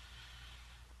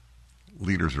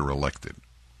 Leaders are elected.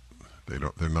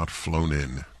 They're not flown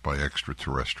in by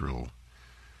extraterrestrial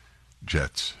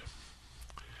jets.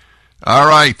 All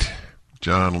right,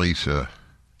 John, Lisa,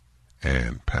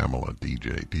 and Pamela,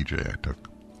 DJ, I took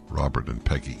Robert and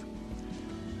Peggy.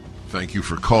 Thank you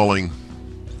for calling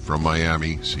from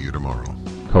Miami. See you tomorrow.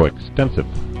 Coextensive.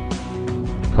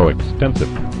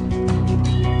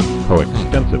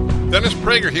 Dennis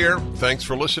Prager here. Thanks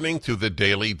for listening to the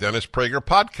Daily Dennis Prager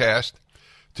Podcast.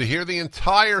 To hear the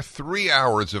entire 3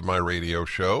 hours of my radio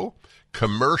show,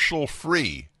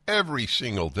 commercial-free, every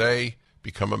single day,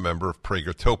 become a member of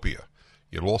Pragertopia.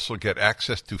 You'll also get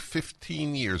access to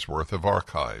 15 years' worth of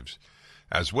archives,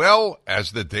 as well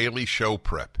as the daily show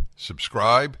prep.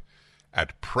 Subscribe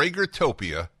at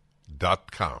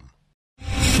Pragertopia.com.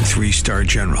 3-star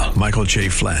General Michael J.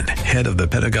 Flynn, head of the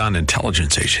Pentagon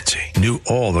Intelligence Agency, knew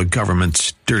all the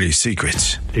government's dirty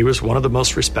secrets. He was one of the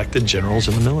most respected generals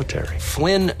in the military.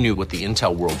 Flynn knew what the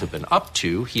intel world had been up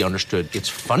to. He understood its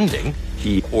funding.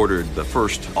 He ordered the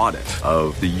first audit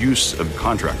of the use of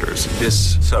contractors.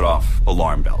 This set off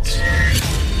alarm bells.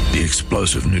 The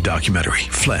explosive new documentary,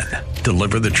 Flynn,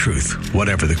 Deliver the Truth,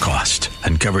 Whatever the Cost,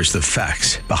 uncovers the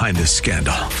facts behind this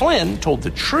scandal. Flynn told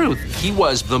the truth. He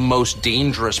was the most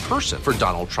dangerous person for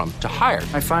Donald Trump to hire.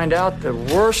 I find out the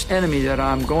worst enemy that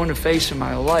I'm going to face in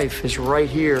my life is right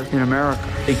here in America.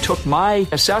 They took my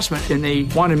assessment and they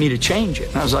wanted me to change it.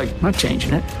 And I was like, I'm not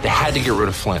changing it. They had to get rid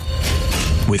of Flynn.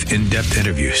 With in-depth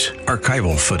interviews,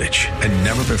 archival footage, and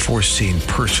never-before-seen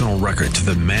personal records of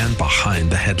the man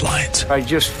behind the headlines. I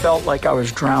just felt like I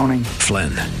was drowning. Flynn,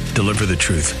 Deliver the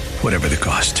Truth, Whatever the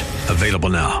Cost. Available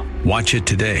now. Watch it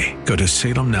today. Go to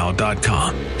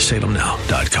salemnow.com.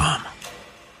 salemnow.com.